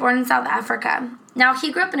 Oscar was born in South Africa. Now,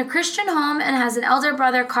 he grew up in a Christian home and has an elder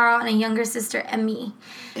brother, Carl, and a younger sister, Amy.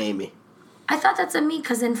 I thought that's Ami,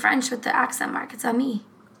 because in French with the accent mark, it's Ami.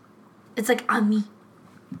 It's like Ami.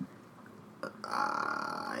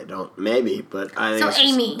 I don't, maybe, but I think so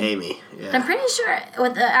Amy. Amy, yeah. I'm pretty sure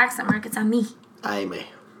with the accent mark, it's Ami. Amy.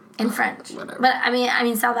 In French. Whatever. But, I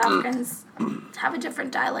mean, South Africans have a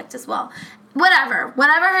different dialect as well. Whatever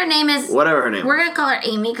her name is. Whatever her name. We're going to call her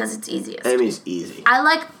Amy because it's easiest. Amy's easy. I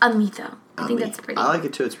like Ami, though. I think that's pretty. I like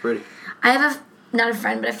it, too. It's pretty. I have not a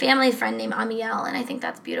friend, but a family friend named Amiel, and I think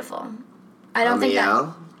that's beautiful. I don't think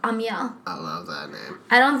that... Amiel. I love that name.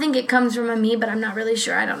 I don't think it comes from Ami, but I'm not really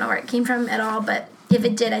sure. I don't know where it came from at all, but if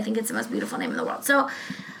it did, I think it's the most beautiful name in the world. So,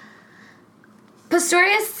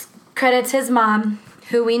 Pistorius credits his mom,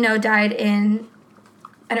 who we know died in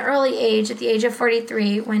an early age, at the age of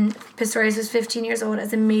 43, when Pistorius was 15 years old,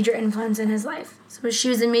 as a major influence in his life. So she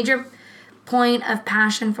was a major point of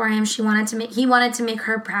passion for him. He wanted to make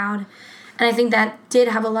her proud. And I think that did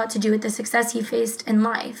have a lot to do with the success he faced in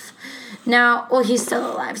life. Now, well, he's still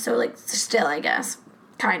alive, so, like, still, I guess.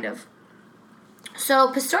 Kind of.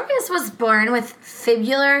 So, Pistorius was born with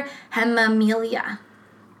fibular hemimelia.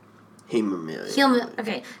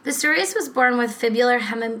 Hemimelia. Pistorius was born with fibular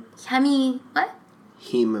Hemimelia.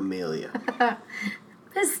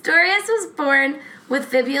 Pistorius was born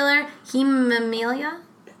with fibular hemimelia,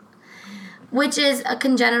 which is a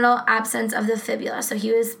congenital absence of the fibula. So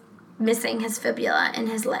he was missing his fibula in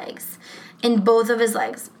his legs, in both of his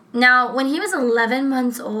legs. Now, when he was 11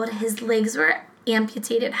 months old, his legs were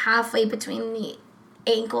amputated halfway between the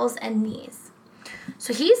ankles and knees.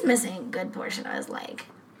 So he's missing a good portion of his leg.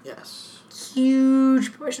 Yes.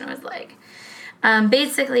 Huge portion of his leg.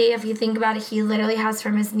 Basically, if you think about it, he literally has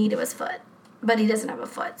from his knee to his foot, but he doesn't have a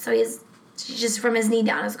foot. So he's just from his knee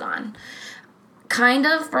down is gone. Kind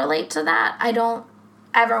of relate to that. I don't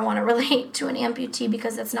ever want to relate to an amputee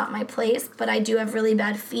because that's not my place, but I do have really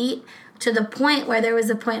bad feet to the point where there was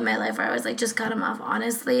a point in my life where I was like, just cut them off.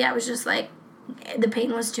 Honestly, I was just like, the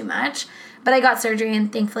pain was too much. But I got surgery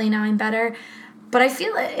and thankfully now I'm better. But I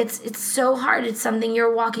feel it's so hard. It's something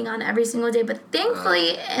you're walking on every single day. But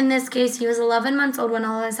thankfully, in this case, he was 11 months old when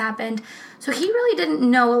all this happened. So he really didn't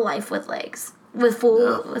know a life with legs, with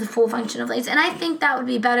full function of legs. And I think that would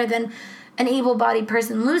be better than an able-bodied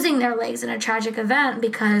person losing their legs in a tragic event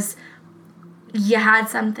because you had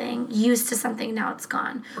something, used to something, now it's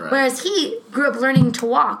gone. Right. Whereas he grew up learning to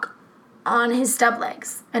walk on his stub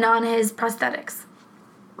legs and on his prosthetics.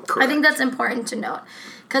 Correct. I think that's important to note.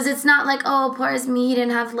 Because it's not like, oh, poor as me, he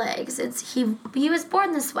didn't have legs. It's he was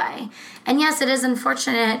born this way. And yes, it is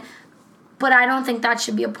unfortunate, but I don't think that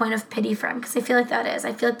should be a point of pity for him, because I feel like that is.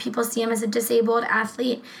 I feel like people see him as a disabled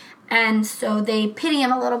athlete, and so they pity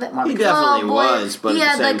him a little bit more. He definitely was, but he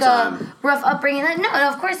at the had same time, a rough upbringing. No,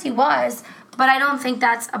 of course he was, but I don't think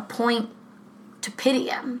that's a point to pity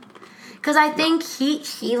him. Because I think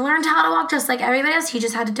he learned how to walk just like everybody else. He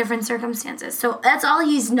just had different circumstances. So that's all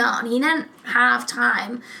he's known. He didn't have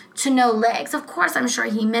time to know legs. Of course, I'm sure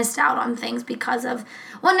he missed out on things because of...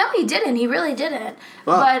 Well, no, he didn't. He really didn't.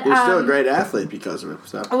 Well, but, he was still a great athlete because of it.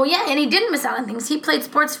 So. Well, yeah, and he didn't miss out on things. He played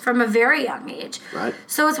sports from a very young age. Right.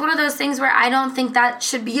 So it's one of those things where I don't think that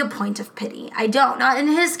should be a point of pity. I don't. Not in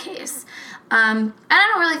his case. And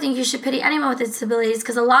I don't really think you should pity anyone with disabilities,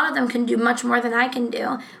 because a lot of them can do much more than I can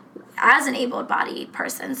do as an able-bodied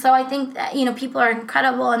person. So I think that, people are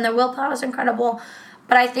incredible and their willpower is incredible.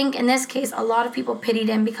 But I think in this case, a lot of people pitied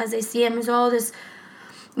him because they see him as,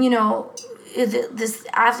 this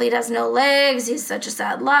athlete has no legs, he's such a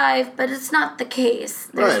sad life. But it's not the case.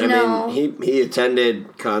 Right, I mean, he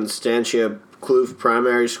attended Constantia Kloof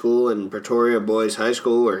Primary School and Pretoria Boys High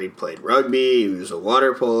School, where he played rugby, he was a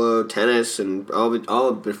water polo, tennis, and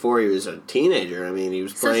all before he was a teenager. I mean, he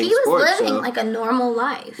was playing sports. So he was living like a normal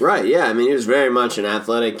life. Right, yeah. I mean, he was very much an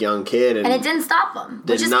athletic young kid. And it didn't stop him,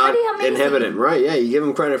 which is not pretty amazing. Inhibit him. Right, yeah, you give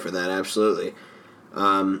him credit for that, absolutely.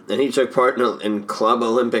 And he took part in Club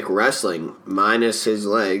Olympic Wrestling, minus his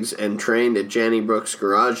legs, and trained at Jenny Brooks'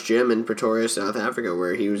 Garage Gym in Pretoria, South Africa,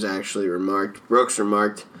 where he was actually Brooks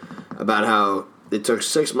remarked about how it took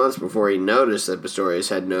 6 months before he noticed that Pistorius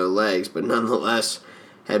had no legs, but nonetheless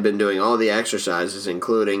had been doing all the exercises,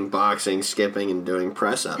 including boxing, skipping, and doing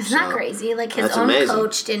press-ups. Isn't that crazy? Like, his own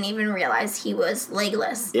coach didn't even realize he was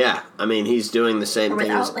legless. Yeah, I mean, he's doing the same thing.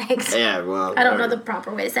 Without legs. Yeah, well, I don't know the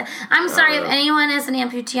proper way to say it. I'm sorry, if anyone is an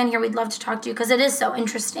amputee on here, we'd love to talk to you, because it is so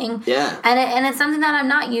interesting. Yeah. And it's something that I'm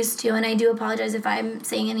not used to, and I do apologize if I'm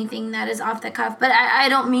saying anything that is off the cuff, but I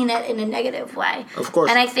don't mean it in a negative way. Of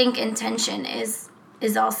course. And I think intention is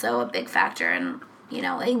also a big factor, and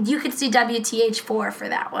you could see WTH4 for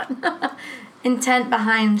that one. Intent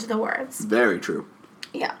behind the words. Very true.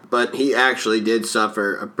 Yeah. But he actually did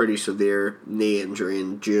suffer a pretty severe knee injury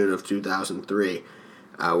in June of 2003,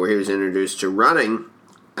 where he was introduced to running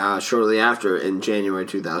shortly after in January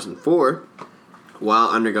 2004 while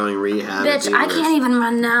undergoing rehab. Bitch, I can't even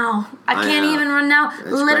run now. I can't even run now.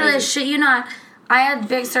 That's Literally, crazy. shit you not. I had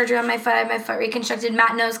big surgery on my foot. I had my foot reconstructed.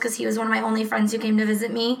 Matt knows because he was one of my only friends who came to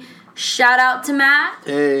visit me. Shout out to Matt.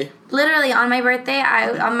 Hey. Literally, on my birthday,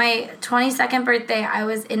 on my 22nd birthday, I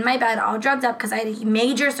was in my bed all drugged up because I had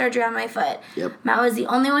major surgery on my foot. Yep. Matt was the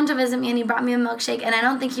only one to visit me, and he brought me a milkshake, and I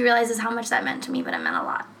don't think he realizes how much that meant to me, but it meant a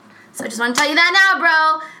lot. So I just want to tell you that now,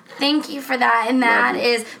 bro. Thank you for that. And that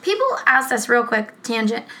is, people asked us real quick,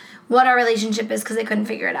 tangent, what our relationship is because they couldn't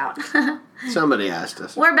figure it out. Somebody asked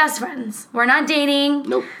us. We're best friends. We're not dating.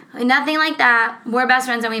 Nope. Nothing like that. We're best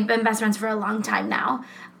friends, and we've been best friends for a long time now.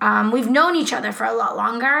 We've known each other for a lot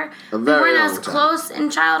longer. A very we weren't long as time. close in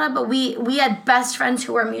childhood, but we had best friends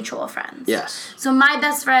who were mutual friends. Yes. So my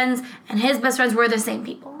best friends and his best friends were the same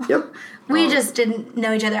people. Yep. We just didn't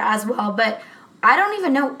know each other as well, but I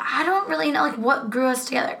don't really know like what grew us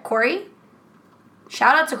together. Corey?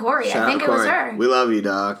 Shout out to Corey. I think it was her. We love you,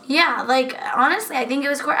 dog. Yeah, like honestly, I think it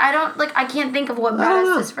was Corey. I can't think of what made don't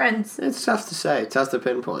us know. as friends. It's tough to say. Tough to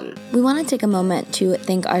pinpoint it. We want to take a moment to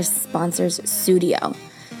thank our sponsors, Sudio.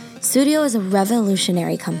 Sudio is a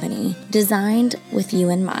revolutionary company designed with you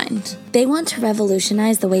in mind. They want to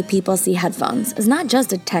revolutionize the way people see headphones as not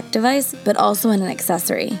just a tech device, but also an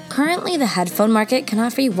accessory. Currently, the headphone market can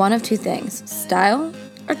offer you one of two things, style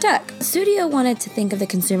or tech. Sudio wanted to think of the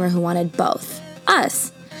consumer who wanted both.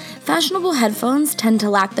 Us. Fashionable headphones tend to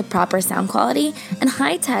lack the proper sound quality, and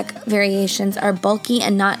high-tech variations are bulky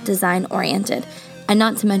and not design-oriented, and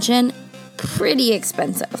not to mention, pretty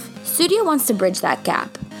expensive. Sudio wants to bridge that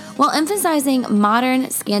gap. While emphasizing modern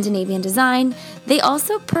Scandinavian design, they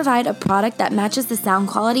also provide a product that matches the sound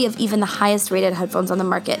quality of even the highest-rated headphones on the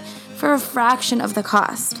market for a fraction of the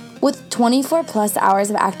cost. With 24 plus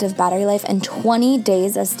hours of active battery life and 20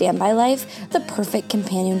 days of standby life, the perfect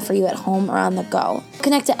companion for you at home or on the go.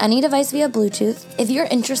 Connect to any device via Bluetooth. If you're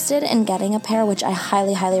interested in getting a pair, which I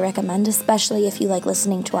highly, highly recommend, especially if you like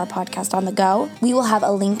listening to our podcast on the go, we will have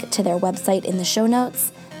a link to their website in the show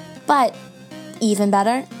notes. But even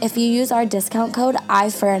better, if you use our discount code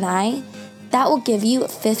I4NI, that will give you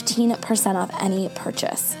 15% off any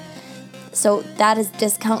purchase. So that is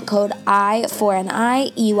discount code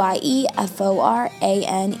I4NI, EYEFORANEYE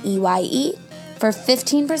for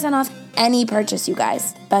 15% off any purchase, you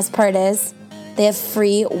guys. Best part is they have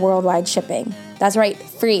free worldwide shipping. That's right,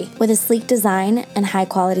 free. With a sleek design and high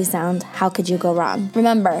quality sound, how could you go wrong?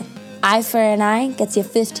 Remember, I4NI gets you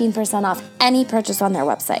 15% off any purchase on their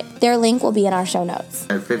website. Their link will be in our show notes.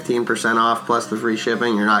 At 15% off plus the free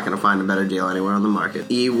shipping, you're not going to find a better deal anywhere on the market.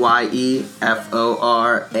 EYEFORANEYE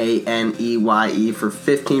for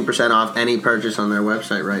 15% off any purchase on their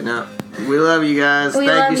website right now. We love you guys.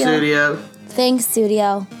 Thank you, Sudio. Thanks,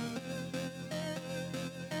 Sudio.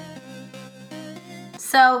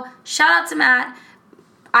 So shout out to Matt.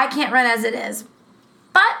 I can't run as it is,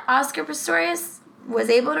 but Oscar Pistorius was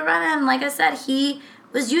able to run, and like I said, he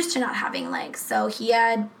was used to not having legs, so he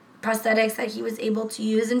had prosthetics that he was able to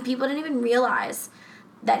use, and people didn't even realize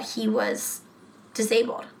that he was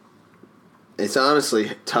disabled. It's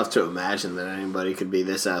honestly tough to imagine that anybody could be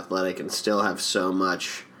this athletic and still have so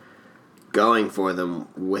much going for them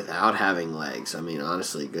without having legs. I mean,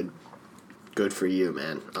 honestly, good for you,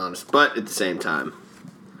 man. Honest, but at the same time.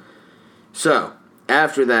 So,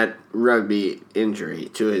 after that rugby injury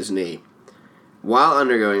to his knee, while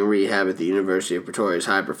undergoing rehab at the University of Pretoria's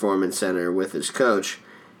High Performance Center with his coach,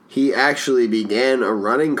 he actually began a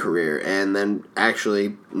running career and then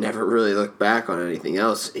actually never really looked back on anything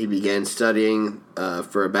else. He began studying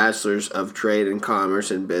for a Bachelor's of Trade and Commerce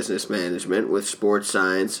in Business Management with Sports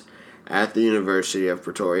Science at the University of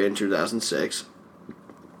Pretoria in 2006,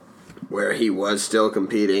 where he was still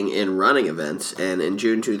competing in running events. And in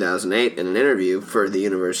June 2008, in an interview for the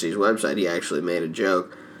university's website, he actually made a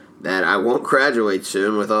joke that I won't graduate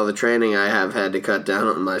soon with all the training I have had to cut down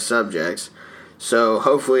on my subjects. So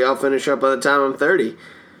hopefully I'll finish up by the time I'm 30.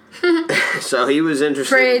 So he was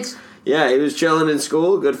interested. Preach. Yeah, he was chilling in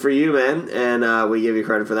school. Good for you, man. And we give you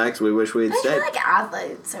credit for that because we wish we had I stayed. feel like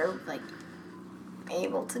athletes are like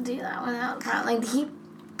able to do that without like he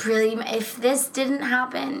really. If this didn't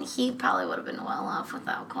happen, he probably would have been well off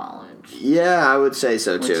without college. Yeah, I would say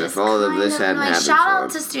so too. If all of this hadn't happened Shout for out him.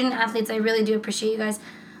 to student athletes. I really do appreciate you guys.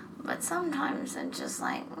 But sometimes it's just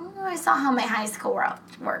like, I saw how my high school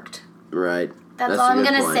worked. Right. That's all a I'm good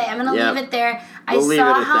going to point. say. I'm going to Yep. leave it there. We'll leave I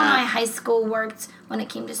it saw at how that. my high school worked when it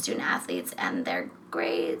came to student athletes and their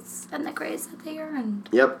grades and the grades that they earned.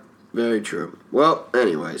 Yep. Very true. Well,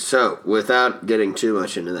 anyway, so without getting too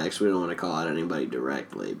much into that, 'cause we don't want to call out anybody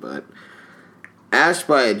directly, but asked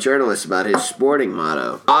by a journalist about his sporting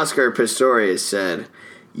motto, Oscar Pistorius said,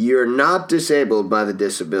 "You're not disabled by the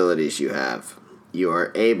disabilities you have. You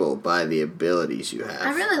are able by the abilities you have."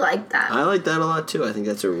 I really like that. I like that a lot, too. I think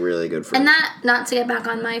that's a really good phrase. And that, not to get back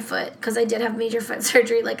on my foot, because I did have major foot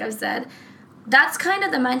surgery, like I've said, that's kind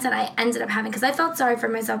of the mindset I ended up having, because I felt sorry for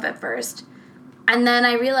myself at first. And then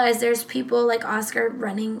I realized there's people like Oscar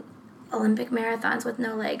running Olympic marathons with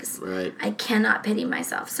no legs. Right. I cannot pity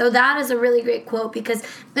myself. So that is a really great quote because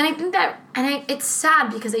then I think that, it's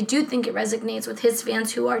sad because I do think it resonates with his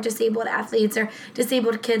fans who are disabled athletes or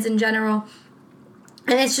disabled kids in general.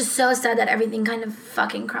 And it's just so sad that everything kind of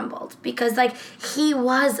fucking crumbled because, like, he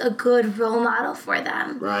was a good role model for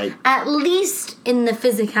them. Right. At least in the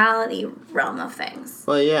physicality realm of things.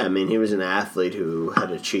 Well, yeah, I mean, he was an athlete who had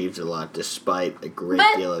achieved a lot despite a great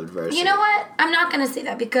deal of adversity. You know what? I'm not going to say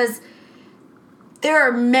that because there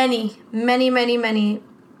are many, many, many, many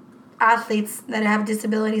athletes that have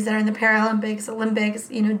disabilities that are in the Paralympics, Olympics,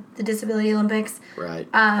 the Disability Olympics. Right.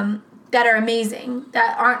 That are amazing,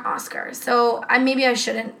 that aren't Oscars. So maybe I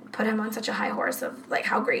shouldn't put him on such a high horse of like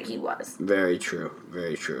how great he was. Very true.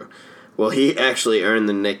 Very true. Well, he actually earned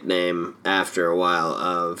the nickname after a while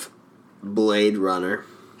of Blade Runner,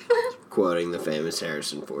 quoting the famous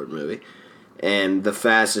Harrison Ford movie, and the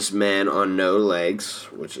fastest man on no legs,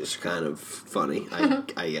 which is kind of funny,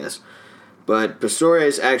 I guess. But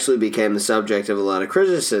Pistorius actually became the subject of a lot of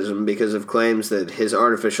criticism because of claims that his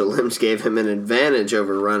artificial limbs gave him an advantage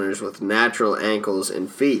over runners with natural ankles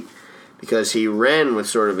and feet because he ran with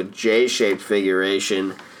sort of a J-shaped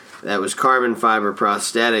figuration that was carbon fiber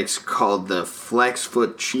prosthetics called the Flex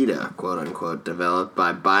Foot Cheetah, quote-unquote, developed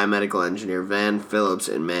by biomedical engineer Van Phillips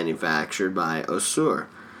and manufactured by Osur.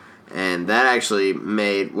 And that actually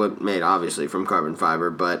made obviously from carbon fiber,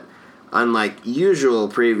 but unlike usual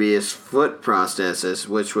previous foot prosthesis,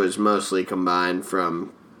 which was mostly combined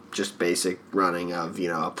from just basic running of,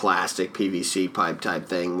 a plastic PVC pipe type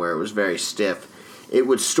thing where it was very stiff, it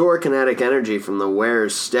would store kinetic energy from the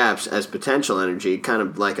wearer's steps as potential energy, kind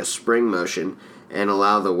of like a spring motion, and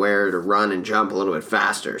allow the wearer to run and jump a little bit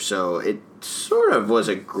faster. So it sort of was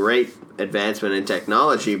a great advancement in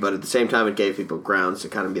technology, but at the same time it gave people grounds to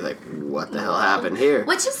kind of be like, what the hell happened here?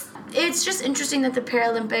 It's just interesting that the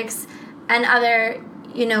Paralympics and other,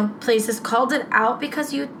 places called it out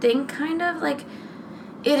because you think kind of like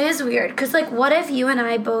it is weird. Because, like, what if you and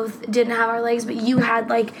I both didn't have our legs, but you had,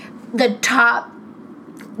 like, the top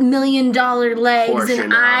 $1 million legs Portion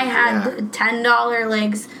and I of, had the $10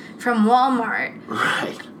 legs from Walmart?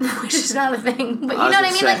 Right. Which is not a thing. But you know what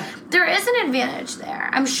I mean? Like, there is an advantage there.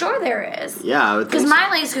 I'm sure there is. Yeah, I would think because my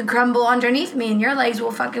legs could crumble underneath me and your legs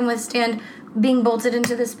will fucking withstand being bolted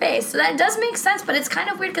into the space. So that does make sense, but it's kind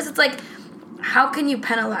of weird because it's like, how can you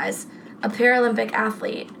penalize a Paralympic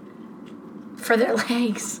athlete for their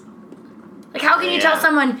legs? Like, how can you tell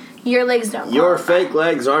someone your legs don't Your qualify? fake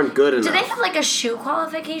legs aren't good enough. Do they have, like, a shoe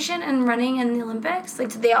qualification in running in the Olympics?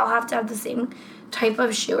 Like, do they all have to have the same type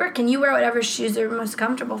of shoe, or can you wear whatever shoes are most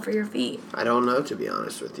comfortable for your feet? I don't know, to be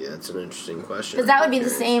honest with you. That's an interesting question. Because that would be the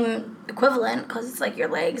same equivalent, because it's like your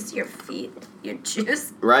legs, your feet, your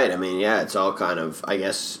shoes. Right, I mean, yeah, it's all kind of, I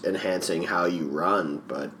guess, enhancing how you run,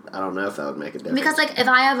 but I don't know if that would make a difference. Because, like, if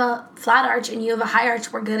I have a flat arch and you have a high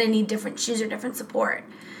arch, we're going to need different shoes or different support.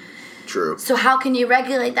 True. So how can you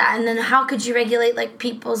regulate that? And then how could you regulate, like,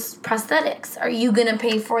 people's prosthetics? Are you going to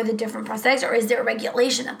pay for the different prosthetics, or is there a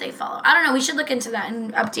regulation that they follow? I don't know. We should look into that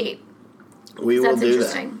and update. We will do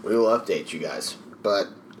interesting. that. We will update you guys. But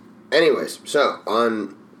anyways, so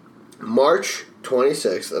on March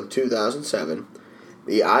 26th of 2007,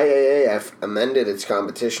 the IAAF amended its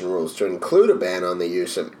competition rules to include a ban on the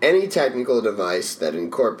use of any technical device that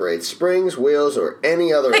incorporates springs, wheels, or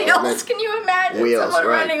any other element. Wheels? Can you imagine Wheels, someone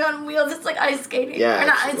right. running on wheels? It's like ice skating. Yeah, Or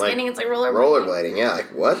not it's ice like skating, it's like rollerblading. Rollerblading, yeah,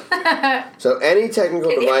 like what? So any technical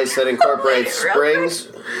device that incorporates springs...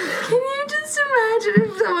 Can you just imagine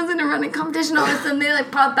if someone's in a running competition, all of a sudden they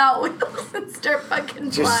like pop out wheels and start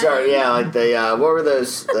fucking flying? Like the, what were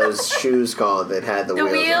those shoes called that had the wheels?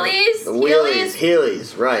 Wheelies? The wheelies.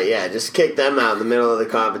 Heelys, right, yeah. Just kick them out in the middle of the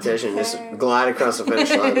competition. Just glide across the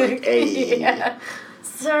finish line like, hey. Yeah.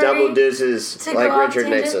 Sorry Double deuces to like go off Richard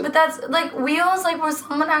tangent, Nixon. But that's, like, wheels, like, was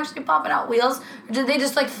someone actually popping out wheels? Or did they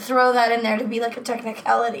just, like, throw that in there to be, like, a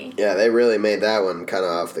technicality? Yeah, they really made that one kind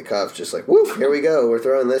of off the cuff. Just like, whoop, here we go. We're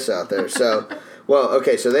throwing this out there. So... Well,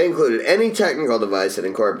 okay, so they included any technical device that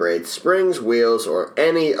incorporates springs, wheels, or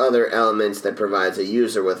any other elements that provides a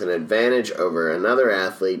user with an advantage over another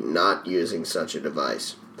athlete not using such a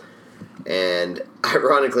device. And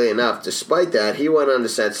ironically enough, despite that, he went on to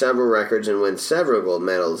set several records and win several gold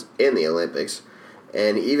medals in the Olympics,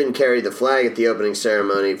 and even carried the flag at the opening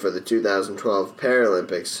ceremony for the 2012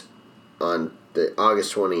 Paralympics on the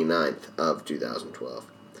August 29th of 2012.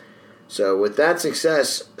 So with that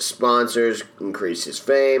success, sponsors increased his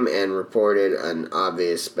fame and reported an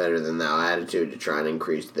obvious better-than-thou attitude to try and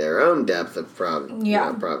increase their own depth of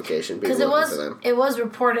provocation. Because it was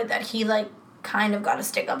reported that he, like, kind of got a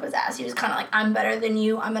stick up his ass. He was kind of like, I'm better than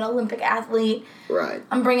you. I'm an Olympic athlete. Right.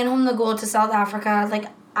 I'm bringing home the gold to South Africa. Like,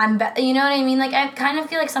 you know what I mean? Like, I kind of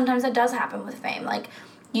feel like sometimes that does happen with fame. Like,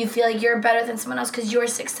 you feel like you're better than someone else because your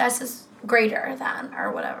success is greater than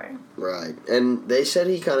or whatever. Right. And they said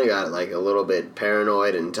he kind of got, like, a little bit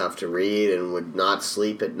paranoid and tough to read and would not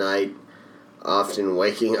sleep at night, often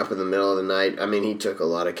waking up in the middle of the night. I mean, he took a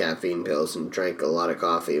lot of caffeine pills and drank a lot of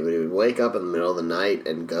coffee, but he would wake up in the middle of the night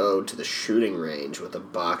and go to the shooting range with a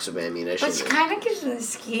box of ammunition. Which kind of gives an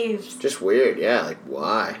excuse. Just weird, yeah. Like,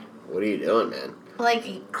 why? What are you doing, man?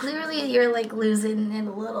 Like, clearly you're, like, losing it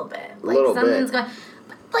a little bit. Like, little something's bit. going...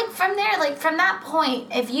 Like, from there, like, from that point,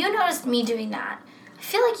 if you noticed me doing that, I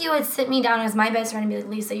feel like you would sit me down as my best friend and be like,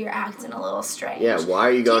 Lisa, you're acting a little strange. Yeah, why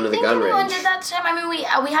are you going to the gun range? Do you think anyone range? did that to him? I mean,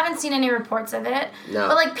 we haven't seen any reports of it. No.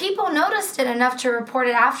 But, like, people noticed it enough to report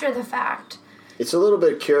it after the fact. It's a little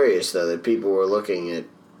bit curious, though, that people were looking at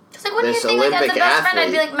It's like, what do you this think? Like, as a Olympic best friend,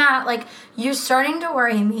 I'd be athlete. like, Matt, like, you're starting to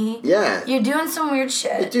worry me. Yeah. You're doing some weird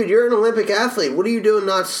shit. Dude, you're an Olympic athlete. What are you doing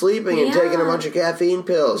not sleeping and taking a Yeah. bunch of caffeine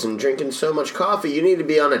pills and drinking so much coffee? You need to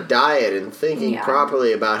be on a diet and thinking Yeah.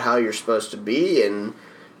 properly about how you're supposed to be and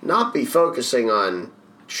not be focusing on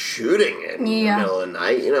shooting in the middle of the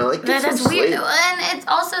night. You know, like, get That some is weird. sleep. And it's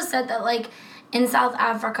also said that, like, in South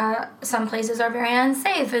Africa, some places are very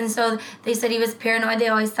unsafe. And so they said he was paranoid. He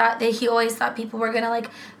always thought people were going to, like,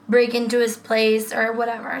 break into his place or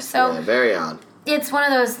whatever. So Yeah, very odd. it's one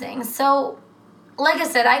of those things. So, like I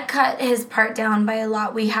said, I cut his part down by a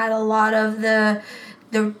lot. We had a lot of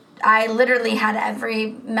I literally had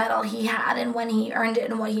every medal he had and when he earned it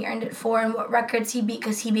and what he earned it for and what records he beat,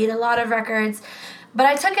 because he beat a lot of records. But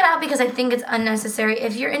I took it out because I think it's unnecessary.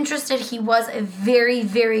 If you're interested, he was a very,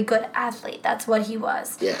 very good athlete. That's what he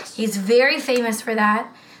was. Yes. He's very famous for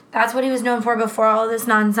that. That's what he was known for before all this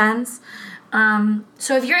nonsense.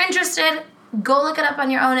 So if you're interested, go look it up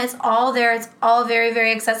on your own. It's all there. It's all very,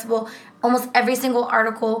 very accessible. Almost every single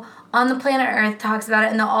article on the planet Earth talks about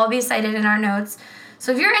it, and they'll all be cited in our notes.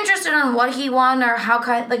 So if you're interested in what he won or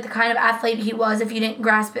the kind of athlete he was, if you didn't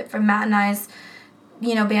grasp it from Matt and I's,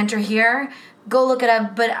 banter here, go look it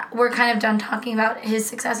up. But we're kind of done talking about his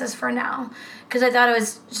successes for now, because I thought it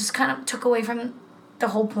was just kind of took away from the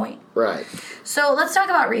whole point. Right. So let's talk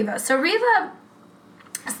about Reva. So Reva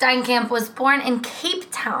Steinkamp was born in Cape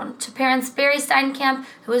Town to parents Barry Steinkamp,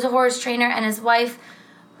 who was a horse trainer, and his wife,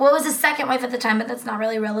 was his second wife at the time, but that's not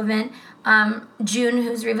really relevant, June,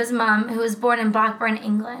 who's Reva's mom, who was born in Blackburn,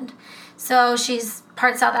 England. So she's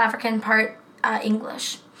part South African, part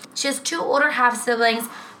English. She has two older half-siblings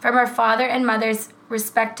from her father and mother's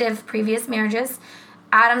respective previous marriages,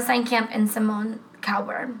 Adam Steinkamp and Simone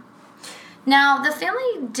Cowburn. Now, the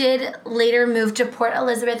family did later move to Port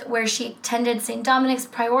Elizabeth, where she attended St. Dominic's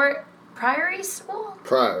Priory School.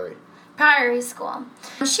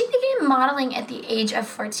 She began modeling at the age of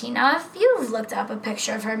 14. Now, if you've looked up a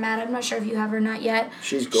picture of her, Matt, I'm not sure if you have or not yet.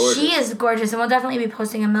 She's gorgeous. She is gorgeous, and we'll definitely be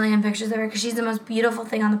posting a million pictures of her because she's the most beautiful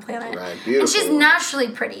thing on the planet. Right, beautiful. And she's naturally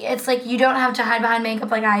pretty. It's like you don't have to hide behind makeup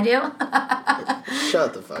like I do.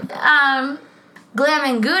 Shut the fuck up. Glam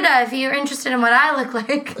and Gouda, if you're interested in what I look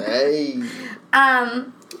like. Hey.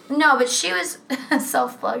 No, but she was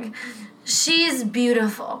self-plug. She's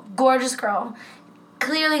beautiful, gorgeous girl.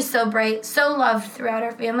 Clearly so bright, so loved throughout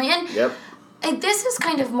her family. And Yep. this is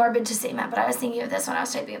kind of morbid to say, Matt, but I was thinking of this when I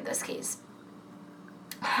was typing up this case.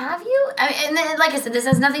 Have you, and then, like I said, this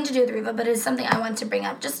has nothing to do with Reva, but it's something I want to bring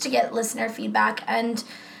up just to get listener feedback and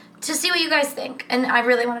to see what you guys think. And I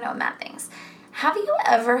really want to know what Matt thinks. Have you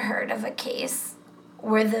ever heard of a case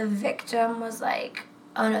where the victim was like,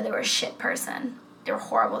 oh no, they were a shit person. They were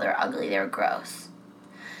horrible, they were ugly, they were gross.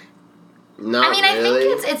 Not I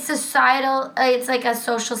really. think it's societal, it's like a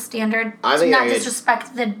social standard I to think not I could-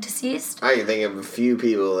 disrespect the deceased. I can think of a few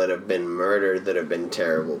people that have been murdered that have been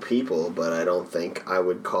terrible people, but I don't think I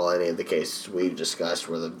would call any of the cases we've discussed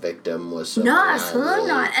where the victim was somebody No, I absolutely really-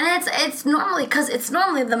 not. And it's normally, because it's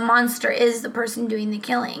normally the monster is the person doing the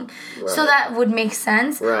killing. So Right. that would make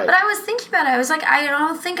sense. Right. But I was thinking about it. I was like, I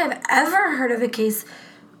don't think I've ever heard of a case,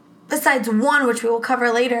 besides one, which we will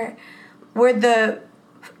cover later, where the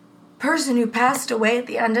person who passed away at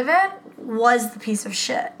the end of it was the piece of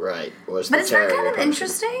shit. Right. Was But the is that kind terrible of person.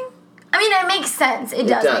 interesting? I mean, it makes sense. It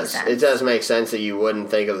does make sense. It does make sense that you wouldn't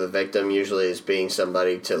think of the victim usually as being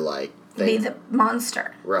somebody to, like, Be think. the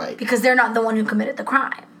monster. Right. Because they're not the one who committed the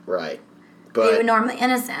crime. Right. They were But, normally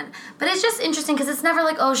innocent. But it's just interesting because it's never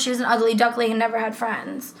like, oh, she was an ugly duckling and never had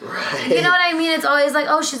friends. right. You know what I mean? It's always like,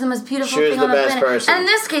 oh, she's the most beautiful She was thing the on the best planet. person. And in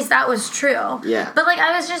this case, that was true. Yeah. But like,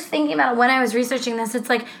 I was just thinking about it when I was researching this. It's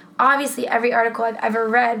like, obviously every article I've ever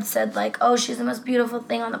read said, like, oh, she's the most beautiful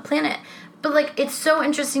thing on the planet. But, like, it's so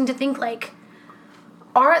interesting to think, like,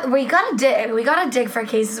 we gotta dig for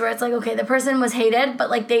cases where it's like, okay, the person was hated, but,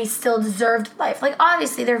 like, they still deserved life. Like,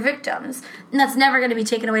 obviously, they're victims. And that's never going to be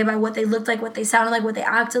taken away by what they looked like, what they sounded like, what they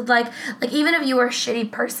acted like. Like, even if you were a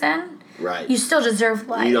shitty person, right, you still deserve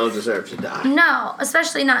life. You don't deserve to die. No,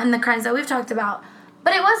 especially not in the crimes that we've talked about.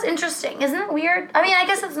 But it was interesting. Isn't it weird? I mean, I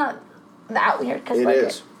guess it's not that weird. Cause, it like,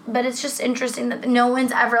 is. But it's just interesting that no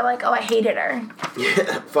one's ever like, oh, I hated her.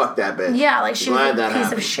 Yeah, fuck that bitch. Yeah, like, she was a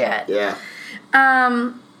piece of shit. Yeah.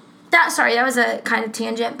 That was a kind of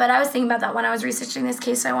tangent, but I was thinking about that when I was researching this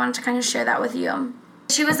case, so I wanted to kind of share that with you.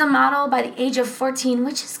 She was a model by the age of 14,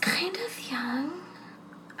 which is kind of young.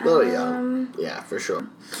 A little young. Yeah, for sure.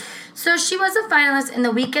 So she was a finalist in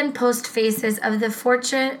the Weekend Post Faces of the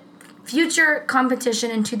Future competition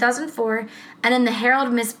in 2004 and in the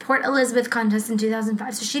Herald Miss Port Elizabeth contest in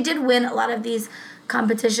 2005. So she did win a lot of these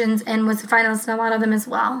competitions and was a finalist in a lot of them as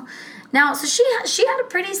well. Now, so she had a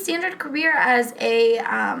pretty standard career as a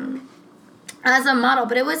model,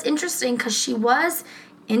 but it was interesting because she was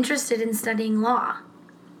interested in studying law,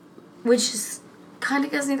 which is kind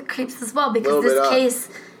of gives me the creeps as well because this case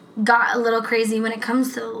got a little crazy when it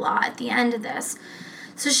comes to the law at the end of this.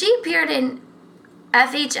 So she appeared in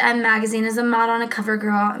FHM magazine as a model and a cover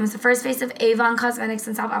girl and was the first face of Avon Cosmetics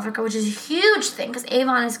in South Africa, which is a huge thing because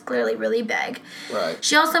Avon is clearly really big. Right.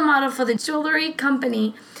 She also modeled for the jewelry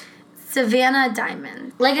company Savannah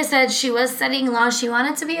Diamond. Like I said, she was studying law. She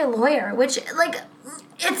wanted to be a lawyer, which, like,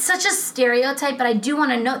 it's such a stereotype, but I do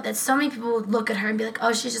want to note that so many people would look at her and be like,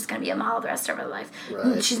 oh, she's just going to be a model the rest of her life.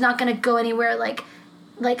 Right. She's not going to go anywhere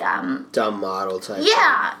dumb model type.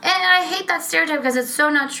 Yeah, and I hate that stereotype because it's so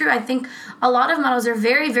not true. I think a lot of models are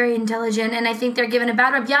very, very intelligent, and I think they're given a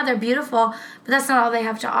bad rep. Yeah, they're beautiful, but that's not all they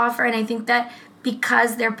have to offer, and I think that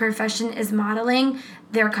because their profession is modeling,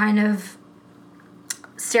 they're kind of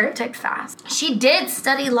stereotyped fast. She did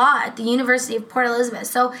study law at the University of Port Elizabeth,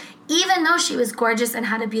 so even though she was gorgeous and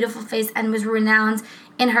had a beautiful face and was renowned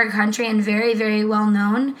in her country and very, very well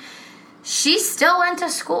known, she still went to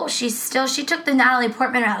school. She took the Natalie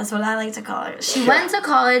Portman route, is what I like to call her. She went to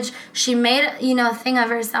college. She made, a thing of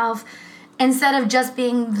herself instead of just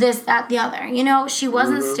being this, that, the other. She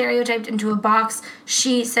wasn't stereotyped into a box.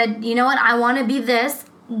 She said, you know what, I want to be this.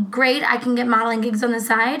 Great, I can get modeling gigs on the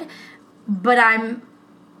side, but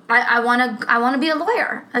I want to be a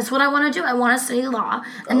lawyer. That's what I want to do. I want to study law,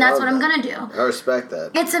 and that's what I'm going to do. I respect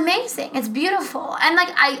that. It's amazing. It's beautiful. And, like,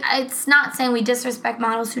 it's not saying we disrespect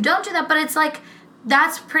models who don't do that, but it's, like,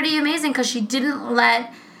 that's pretty amazing because she didn't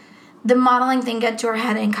let the modeling thing get to her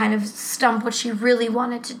head and kind of stump what she really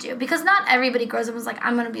wanted to do. Because not everybody grows up and is like,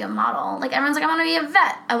 I'm going to be a model. Like, everyone's like, I want to be a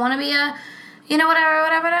vet. I want to be a,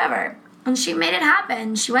 whatever. And she made it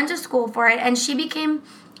happen. She went to school for it, and she became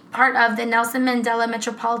part of the Nelson Mandela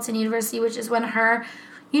Metropolitan University, which is when her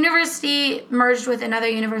university merged with another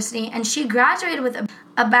university, and she graduated with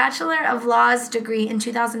a Bachelor of Laws degree in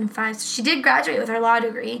 2005. So she did graduate with her law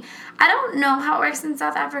degree. I don't know how it works in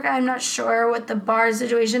South Africa. I'm not sure what the bar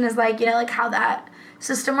situation is like, like how that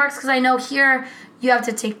system works, because I know here you have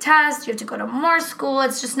to take tests, you have to go to more school.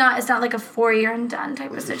 It's not like a 4-year and done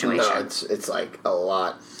type of situation. No, it's like a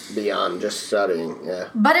lot beyond just studying, yeah.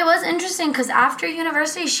 But it was interesting because after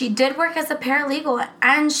university, she did work as a paralegal,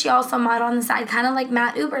 and she also modeled on the side, kind of like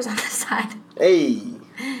Matt Uber's on the side. Hey.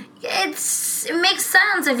 It makes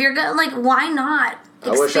sense if you're good. Like, why not?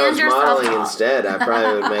 I wish I was modeling instead. I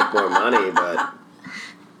probably would make more money, but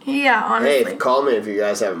yeah, honestly. Hey, call me if you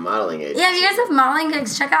guys have a modeling agency. Yeah, if you guys have modeling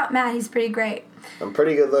gigs, check out Matt. He's pretty great. I'm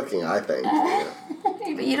pretty good looking, I think.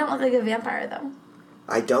 But you don't look like a vampire, though.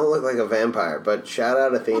 I don't look like a vampire, but shout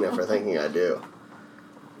out Athena for thinking I do.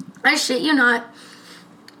 I shit you not.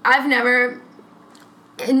 I've never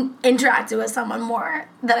interacted with someone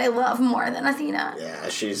that I love more than Athena. Yeah,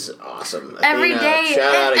 she's awesome. Every Athena, day.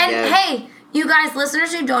 Shout out again. And hey, you guys,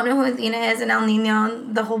 listeners who don't know who Athena is and El Nino,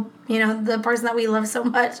 the whole, the person that we love so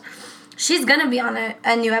much, she's going to be on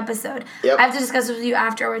a new episode. Yep. I have to discuss with you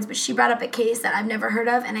afterwards, but she brought up a case that I've never heard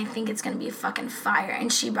of, and I think it's going to be fucking fire.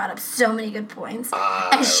 And she brought up so many good points.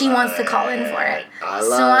 And she wants to call in for it.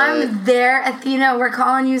 I'm there, Athena. We're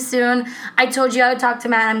calling you soon. I told you I would talk to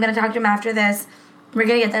Matt. I'm going to talk to him after this. We're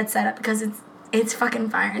going to get that set up because it's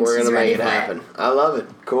fucking fire. And we're going to make it happen. I love it.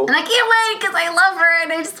 Cool. And I can't wait because I love her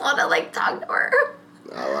and I just want to, talk to her.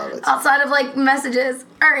 I love it. Outside of, messages.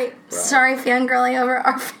 All right. Sorry, fangirling over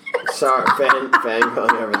our fans. Sorry,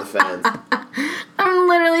 fangirling over the fans. I'm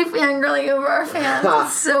literally fangirling over our fans.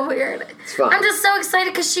 It's so weird. It's fun. I'm just so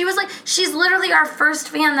excited because she's literally our first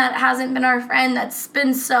fan that hasn't been our friend that's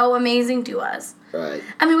been so amazing to us. Right.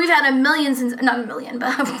 I mean, we've had a million since, not a million,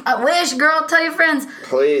 but I wish, girl, tell your friends.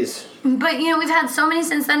 Please. But, you know, we've had so many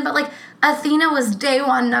since then, but, like, Athena was day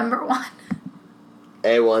one, number one.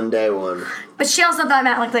 A1, day one. But she also thought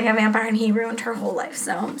Matt looked like a vampire, and he ruined her whole life,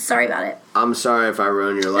 so sorry about it. I'm sorry if I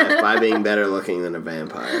ruined your life by being better looking than a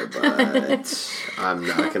vampire, but I'm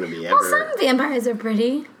not going to be ever... Well, some vampires are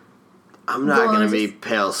pretty. I'm not going to be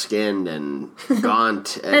pale-skinned and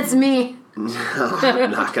gaunt. And That's me. No, I'm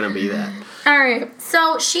not going to be that. All right.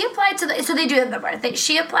 So she applied to the... So they do have the bar.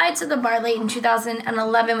 She applied to the bar late in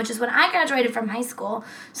 2011, which is when I graduated from high school.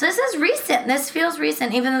 So this is recent. This feels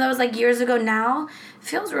recent. Even though that was like years ago now, it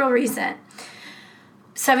feels real recent.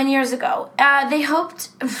 7 years ago.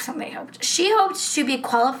 She hoped to be a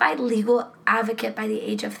qualified legal advocate by the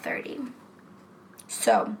age of 30.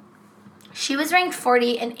 So she was ranked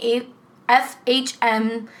 40 in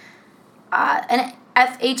FHM... an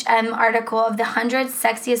FHM article of the 100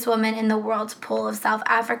 sexiest women in the world's poll of South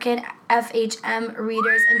African FHM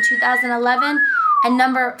readers in 2011 and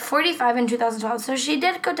number 45 in 2012. So she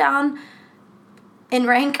did go down in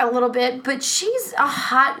rank a little bit, but she's a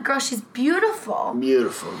hot girl. She's beautiful.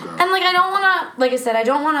 Beautiful girl. And, like, I don't want to, like I said, I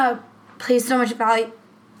don't want to place so much value,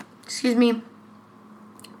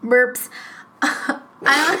 burps.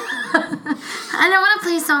 I don't want to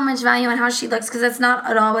place so much value on how she looks because that's not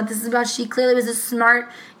at all what this is about. She clearly was a smart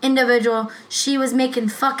individual. She was making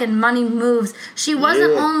fucking money moves. She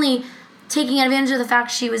wasn't only taking advantage of the fact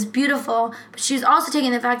she was beautiful, but she was also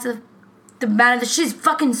taking the fact of the matter that she's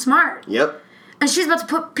fucking smart. Yep. And she's about to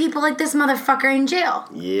put people like this motherfucker in jail.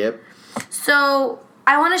 Yep. So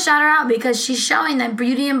I want to shout her out because she's showing that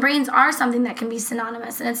beauty and brains are something that can be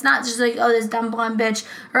synonymous. And it's not just like, oh, this dumb blonde bitch,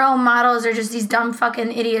 or oh, models are just these dumb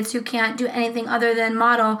fucking idiots who can't do anything other than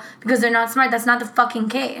model because they're not smart. That's not the fucking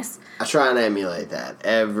case. I try and emulate that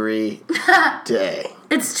every day.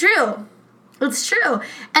 It's true. It's true.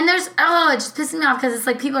 And there's, it just pisses me off because it's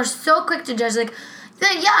like people are so quick to judge. Like,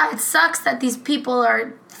 yeah, it sucks that these people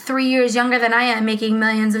are 3 years younger than I am making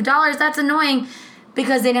millions of dollars. That's annoying.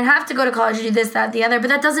 Because they didn't have to go to college to do this, that, the other. But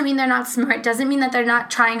that doesn't mean they're not smart. Doesn't mean that they're not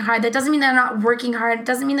trying hard. That doesn't mean they're not working hard.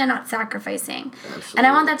 Doesn't mean they're not sacrificing. Absolutely. And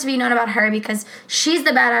I want that to be known about her because she's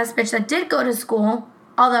the badass bitch that did go to school.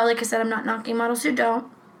 Although, like I said, I'm not knocking models who don't.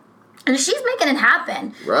 And she's making it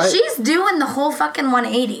happen. Right. She's doing the whole fucking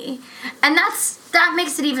 180. And that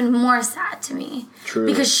makes it even more sad to me. True.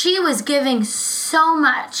 Because she was giving so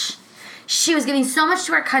much. She was giving so much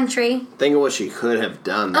to her country. Think of what she could have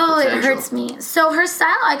done. Oh, potential. it hurts me. So her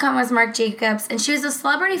style icon was Marc Jacobs, and she was the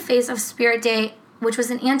celebrity face of Spirit Day, which was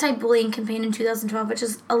an anti-bullying campaign in 2012, which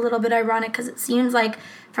is a little bit ironic because it seems like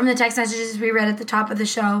from the text messages we read at the top of the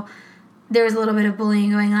show, there was a little bit of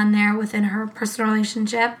bullying going on there within her personal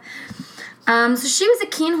relationship. So she was a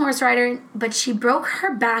keen horse rider, but she broke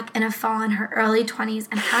her back in a fall in her early 20s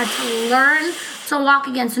and had to learn to walk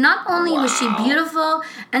again. So not only was she beautiful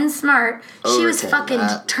and smart, she was fucking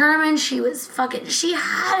determined. She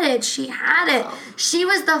had it. She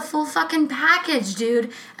was the full fucking package,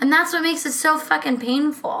 dude. And that's what makes it so fucking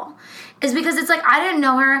painful. Is because it's like, I didn't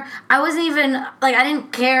know her. I wasn't even, like, I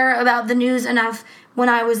didn't care about the news enough when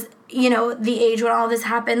I was, the age when all this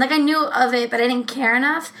happened. Like, I knew of it, but I didn't care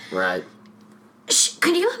enough. Right.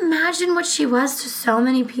 Could you imagine what she was to so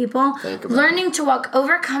many people? Learning to walk,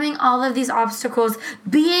 overcoming all of these obstacles,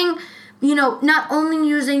 being, not only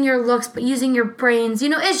using your looks, but using your brains.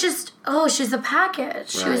 It's just, she's the package.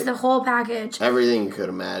 She was the whole package. Everything you could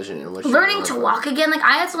imagine. And what learning to walk again. Like,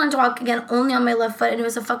 I had to learn to walk again only on my left foot, and it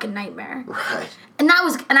was a fucking nightmare. Right. And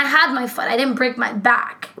I had my foot. I didn't break my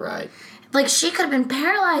back. Right. Like, she could have been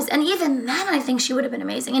paralyzed, and even then, I think she would have been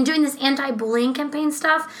amazing. And doing this anti-bullying campaign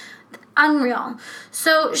stuff, unreal.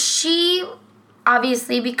 So she,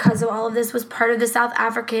 obviously, because of all of this, was part of the South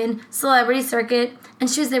African celebrity circuit, and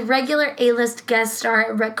she was a regular A-list guest star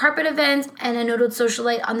at red carpet events and a noted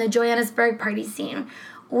socialite on the Johannesburg party scene,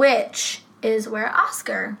 which is where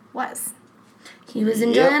Oscar was. He was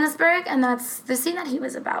in Johannesburg, and that's the scene that he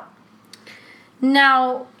was about.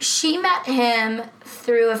 Now, she met him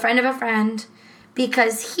through a friend of a friend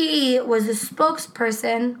because he was a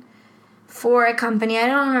spokesperson for a company. I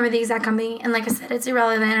don't remember the exact company. And like I said, it's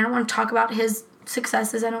irrelevant. I don't want to talk about his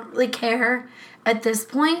successes. I don't really care at this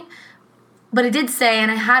point. But it did say, and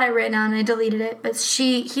I had it written down and I deleted it, but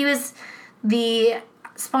he was the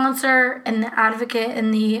sponsor and the advocate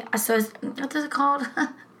and the what is it called?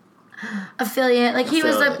 Affiliate. Like he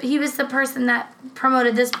was the person that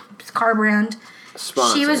promoted this car brand.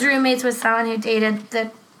 Sponsor. She was roommates with someone who dated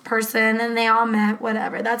the person and they all met,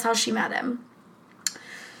 whatever. That's how she met him.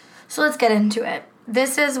 So let's get into it.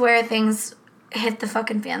 This is where things hit the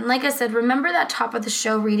fucking fan. Like I said, remember that top of the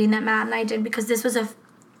show reading that Matt and I did, because this was a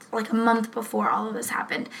month before all of this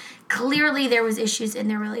happened. Clearly there was issues in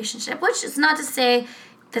their relationship, which is not to say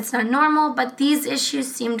that's not normal, but these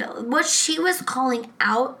issues seemed, what she was calling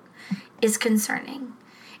out is concerning.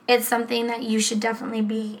 It's something that you should definitely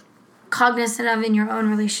be cognizant of in your own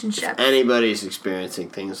relationship. If anybody's experiencing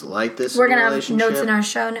things like this, we're gonna have notes in our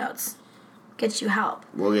show notes. Get you help.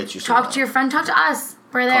 We'll get you some Talk help. to your friend. Talk to us.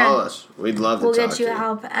 We're there. Call us. We'd love to talk to you. We'll get you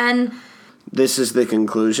help. And this is the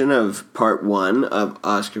conclusion of part 1 of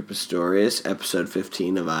Oscar Pistorius, episode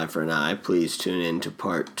 15 of Eye for an Eye. Please tune in to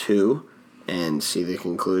part 2 and see the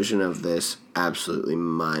conclusion of this absolutely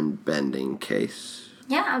mind-bending case.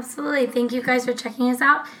 Yeah, absolutely. Thank you guys for checking us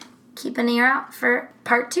out. Keep an ear out for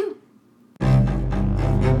part 2.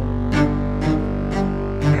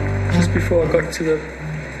 Just before I got to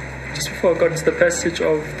the passage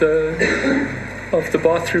of the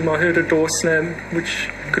bathroom, I heard a door slam, which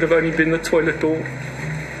could have only been the toilet door.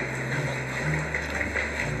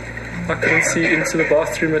 I couldn't see into the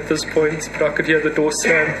bathroom at this point, but I could hear the door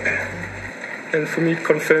slam. And for me to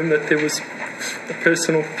confirm that there was a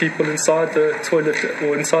person or people inside the toilet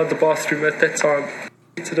or inside the bathroom at that time.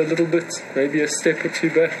 I did a little bit, maybe a step or two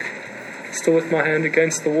back, still with my hand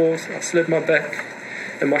against the wall. I slid my back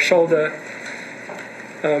and my shoulder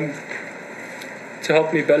to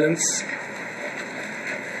help me balance.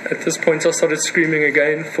 At this point I started screaming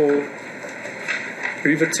again for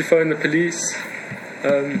Riva to phone the police.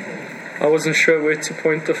 I wasn't sure where to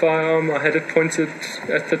point the firearm. I had it pointed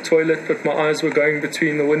at the toilet, but my eyes were going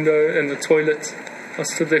between the window and the toilet. I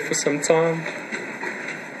stood there for some time.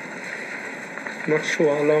 Not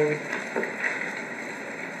sure how long.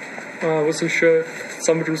 I wasn't sure if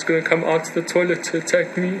somebody was going to come out of the toilet to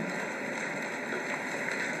attack me.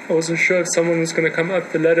 I wasn't sure if someone was going to come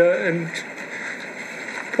up the ladder and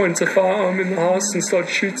point a firearm in the house and start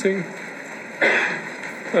shooting.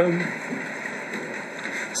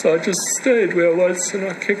 So I just stayed where I was and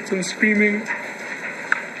I kept on screaming.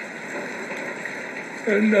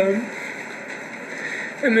 And then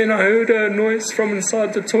I heard a noise from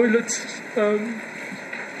inside the toilet.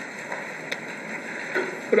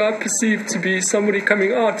 What I perceived to be somebody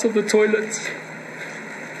coming out of the toilet.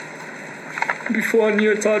 Before I knew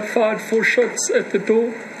it, I'd fired 4 shots at the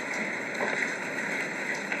door.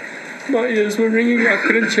 My ears were ringing, I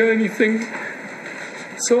couldn't hear anything.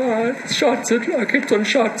 So I kept on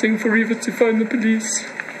shouting for Riva to phone the police.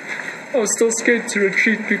 I was still scared to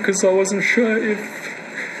retreat because I wasn't sure if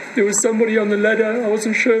there was somebody on the ladder. I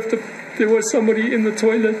wasn't sure if there was somebody in the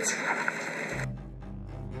toilet.